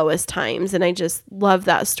 in my lowest times. And I just love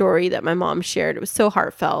that story that my mom shared. It was so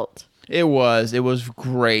heartfelt. It was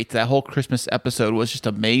great. That whole Christmas episode was just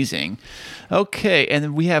amazing. Okay, and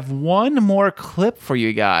then we have one more clip for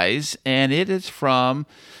you guys, and it is from,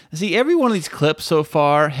 see, every one of these clips so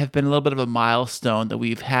far have been a little bit of a milestone that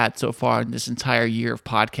we've had so far in this entire year of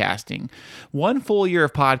podcasting. 1 full year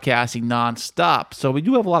of podcasting nonstop. So we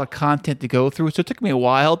do have a lot of content to go through. So it took me a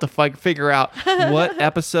while to figure out what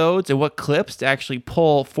episodes and what clips to actually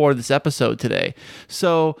pull for this episode today.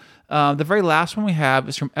 So the very last one we have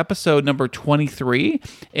is from episode number 23,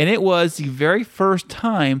 and it was the very first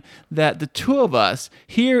time that the two of us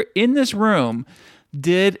here in this room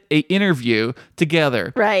did an interview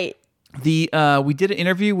together. Right. We did an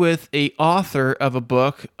interview with an author of a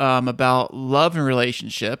book about love and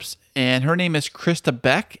relationships, and her name is Krista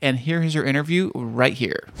Beck, and here is her interview right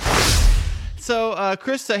here. So,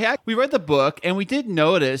 Krista, we read the book, and we did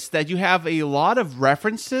notice that you have a lot of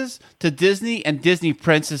references to Disney and Disney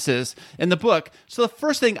princesses in the book. So the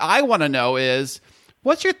first thing I want to know is,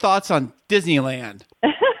 what's your thoughts on Disneyland?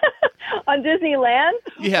 On Disneyland?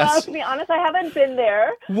 Yes. Well, to be honest, I haven't been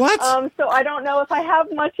there. What? So I don't know if I have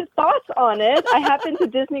much thoughts on it. I have been to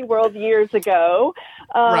Disney World years ago.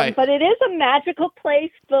 Right. But it is a magical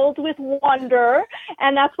place filled with wonder,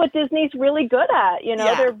 and that's what Disney's really good at. You know,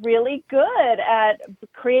 Yeah. They're really good at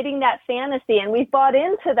creating that fantasy, and we've bought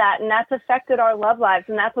into that, and that's affected our love lives,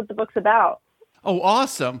 and that's what the book's about. Oh,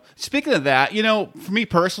 awesome. Speaking of that, you know, for me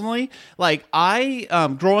personally, like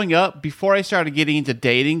I, growing up, before I started getting into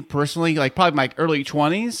dating personally, like probably my early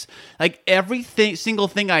 20s, like single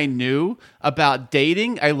thing I knew about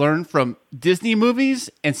dating, I learned from Disney movies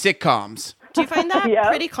and sitcoms. Do you find that Yeah.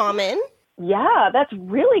 pretty common? Yeah, that's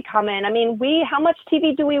really common. I mean, how much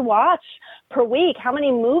TV do we watch per week? How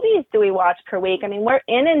many movies do we watch per week? I mean, we're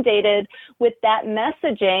inundated with that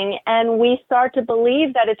messaging, and we start to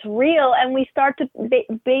believe that it's real, and we start to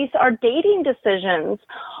base our dating decisions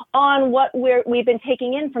on what we've been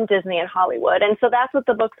taking in from Disney and Hollywood. And so that's what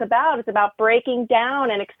the book's about. It's about breaking down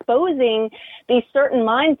and exposing these certain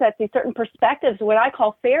mindsets, these certain perspectives, what I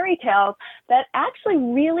call fairy tales, that actually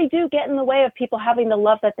really do get in the way of people having the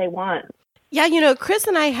love that they want. Yeah, you know, Chris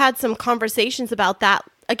and I had some conversations about that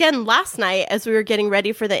again last night as we were getting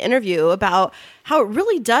ready for the interview about how it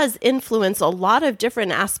really does influence a lot of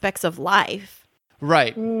different aspects of life.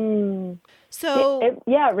 Right. So,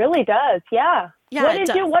 it really does. Yeah. Yeah, What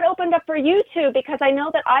it what opened up for you two? Because I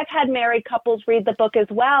know that I've had married couples read the book as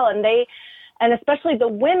well, and they And especially the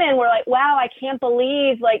women were like, wow, I can't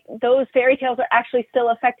believe like those fairy tales are actually still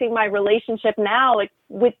affecting my relationship now. Like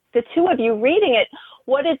with the two of you reading it,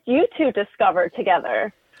 what did you two discover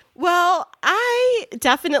together? Well, I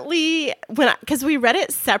definitely, because we read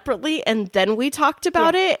it separately and then we talked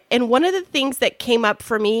about it. And one of the things that came up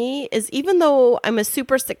for me is even though I'm a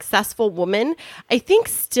super successful woman, I think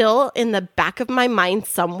still in the back of my mind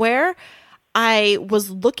somewhere, I was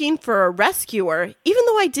looking for a rescuer, even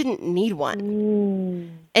though I didn't need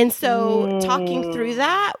one. And so talking through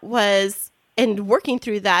that and working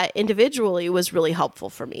through that individually was really helpful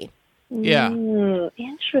for me. Yeah.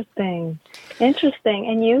 Interesting.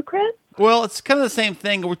 And you, Chris? Well, it's kind of the same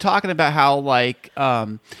thing. We're talking about how, like,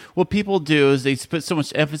 what people do is they put so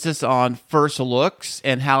much emphasis on first looks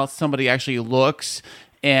and how somebody actually looks.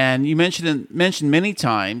 And you mentioned many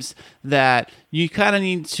times that you kind of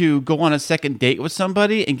need to go on a second date with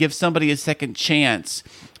somebody and give somebody a second chance.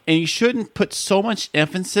 And you shouldn't put so much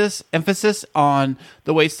emphasis on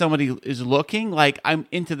the way somebody is looking. Like, I'm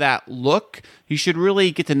into that look. You should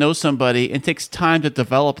really get to know somebody, and it takes time to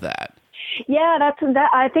develop that. Yeah, that's that.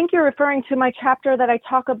 I think you're referring to my chapter that I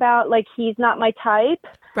talk about, like, he's not my type.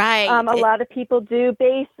 Right. A lot of people do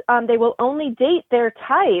they will only date their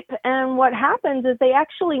type. And what happens is they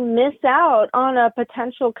actually miss out on a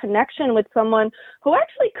potential connection with someone who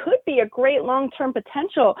actually could be a great long-term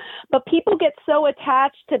potential. But people get so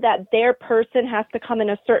attached to that their person has to come in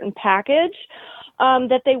a certain package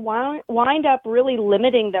that they wind up really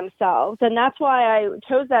limiting themselves. And that's why I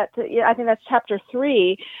chose that. I think that's chapter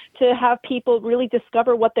 3, to have people really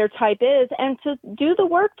discover what their type is and to do the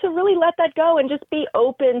work to really let that go and just be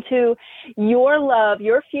open to your love,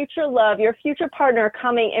 your future partner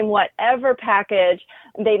coming in whatever package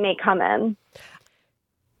they may come in.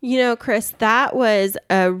 You know, Chris, that was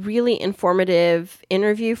a really informative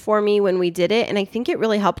interview for me when we did it. And I think it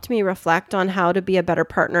really helped me reflect on how to be a better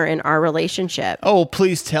partner in our relationship. Oh,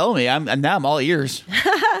 please tell me. Now I'm all ears.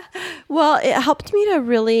 Well, it helped me to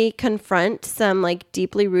really confront some like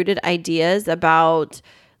deeply rooted ideas about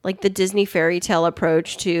like the Disney fairy tale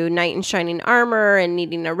approach to knight in shining armor and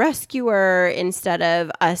needing a rescuer instead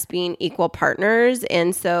of us being equal partners.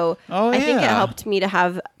 And so I think it helped me to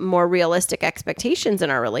have more realistic expectations in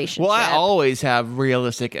our relationship. Well, I always have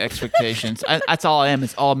realistic expectations. That's all I am.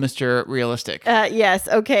 It's all Mr. Realistic. Yes.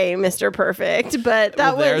 Okay, Mr. Perfect. But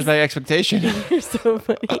there's my expectation. You're so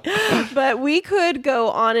funny. But we could go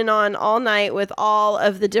on and on all night with all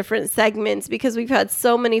of the different segments because we've had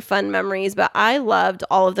so many fun memories. But I loved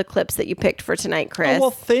all of the clips that you picked for tonight, Chris. Oh, well,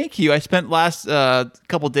 thank you. I spent last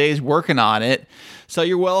couple days working on it. So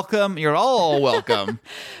you're welcome. You're all welcome.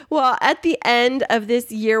 Well, at the end of this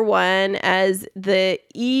year 1, as the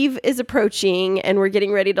eve is approaching and we're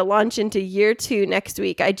getting ready to launch into year 2 next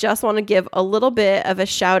week, I just want to give a little bit of a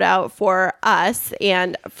shout out for us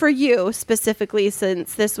and for you specifically,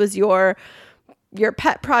 since this was your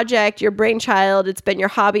pet project, your brainchild. It's been your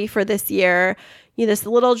hobby for this year. This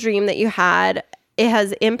little dream that you had. It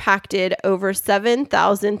has impacted over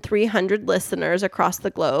 7,300 listeners across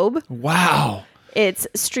the globe. Wow. It's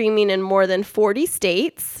streaming in more than 40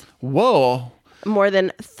 states. Whoa. More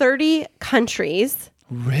than 30 countries.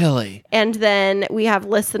 Really? And then we have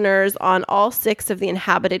listeners on all 6 of the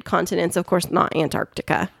inhabited continents. Of course, not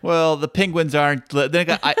Antarctica. Well, the penguins aren't. They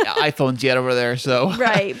got iPhones yet over there, so.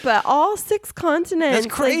 Right, but all 6 continents.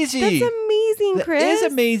 That's crazy. That's amazing, Chris. It is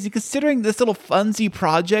amazing. Considering this little funsy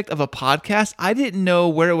project of a podcast, I didn't know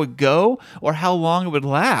where it would go or how long it would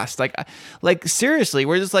last. Like seriously,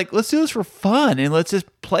 we're just like, let's do this for fun and let's just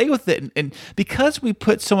play with it. And because we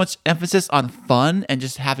put so much emphasis on fun and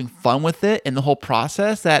just having fun with it and the whole process,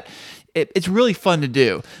 that it's really fun to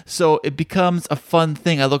do. So it becomes a fun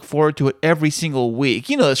thing. I look forward to it every single week.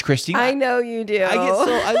 You know this, Christine. I know you do.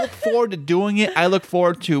 I look forward to doing it. I look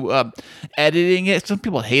forward to editing it. Some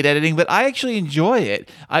people hate editing, but I actually enjoy it.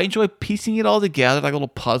 I enjoy piecing it all together like a little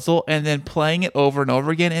puzzle and then playing it over and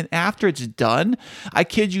over again. And after it's done, I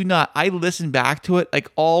kid you not, I listen back to it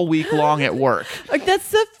like all week long at work. Like,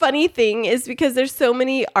 that's the funny thing is because there's so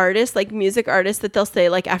many artists, like music artists, that they'll say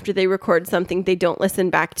like after they record something, they don't listen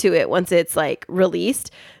back to it once it's like released.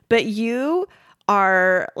 But you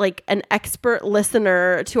are like an expert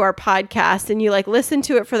listener to our podcast and you like listen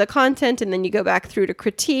to it for the content and then you go back through to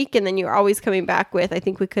critique and then you're always coming back with, I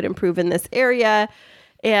think we could improve in this area.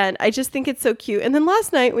 And I just think it's so cute. And then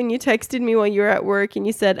last night when you texted me while you were at work and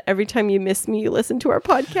you said, every time you miss me, you listen to our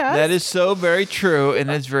podcast. That is so very true. And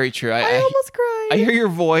it's very true. I almost cried. I hear your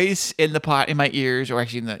voice in the in my ears, or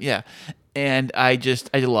actually in the, yeah. And I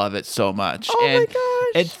love it so much. Oh and my gosh.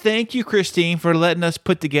 And thank you, Christine, for letting us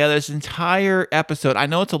put together this entire episode. I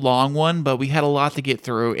know it's a long one, but we had a lot to get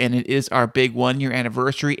through, and it is our big 1-year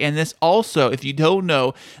anniversary. And this also, if you don't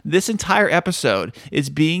know, this entire episode is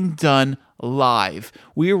being done live.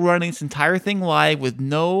 We are running this entire thing live with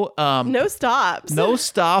no stops. No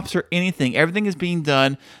stops or anything. Everything is being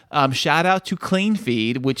done. Shout out to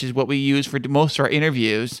CleanFeed, which is what we use for most of our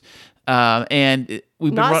interviews. And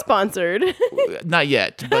we've been not sponsored. Not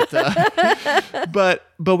yet, but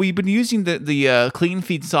but we've been using the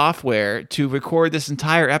CleanFeed software to record this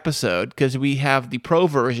entire episode because we have the Pro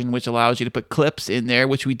version, which allows you to put clips in there,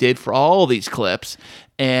 which we did for all these clips,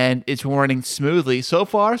 and it's running smoothly. So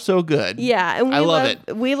far, so good. Yeah, and I love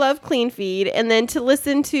it. We love CleanFeed, and then to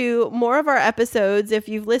listen to more of our episodes, if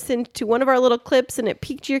you've listened to one of our little clips and it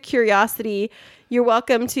piqued your curiosity, you're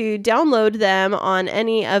welcome to download them on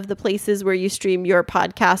any of the places where you stream your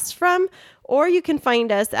podcasts from, or you can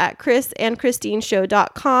find us at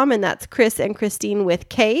chrisandchristineshow.com, and that's Chris and Christine with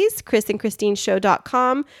K's,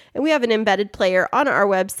 chrisandchristineshow.com, and we have an embedded player on our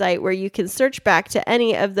website where you can search back to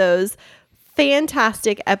any of those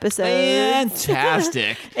fantastic episodes.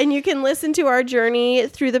 Fantastic. And you can listen to our journey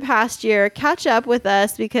through the past year, catch up with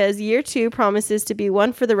us, because year 2 promises to be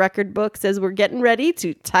one for the record books as we're getting ready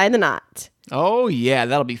to tie the knot. Oh, yeah,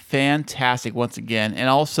 that'll be fantastic once again. And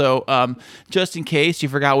also, just in case you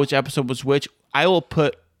forgot which episode was which, I will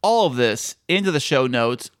put all of this into the show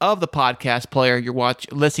notes of the podcast player you're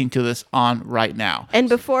listening to this on right now. And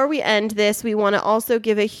before we end this, we want to also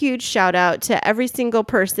give a huge shout out to every single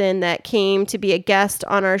person that came to be a guest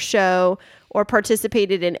on our show or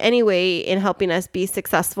participated in any way in helping us be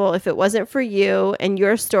successful. If it wasn't for you and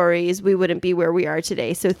your stories, we wouldn't be where we are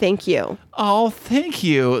today. So thank you. Oh, thank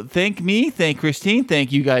you. Thank me. Thank Christine.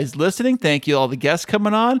 Thank you guys listening. Thank you all the guests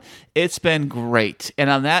coming on. It's been great. And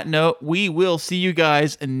on that note, we will see you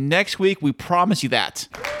guys next week. We promise you that.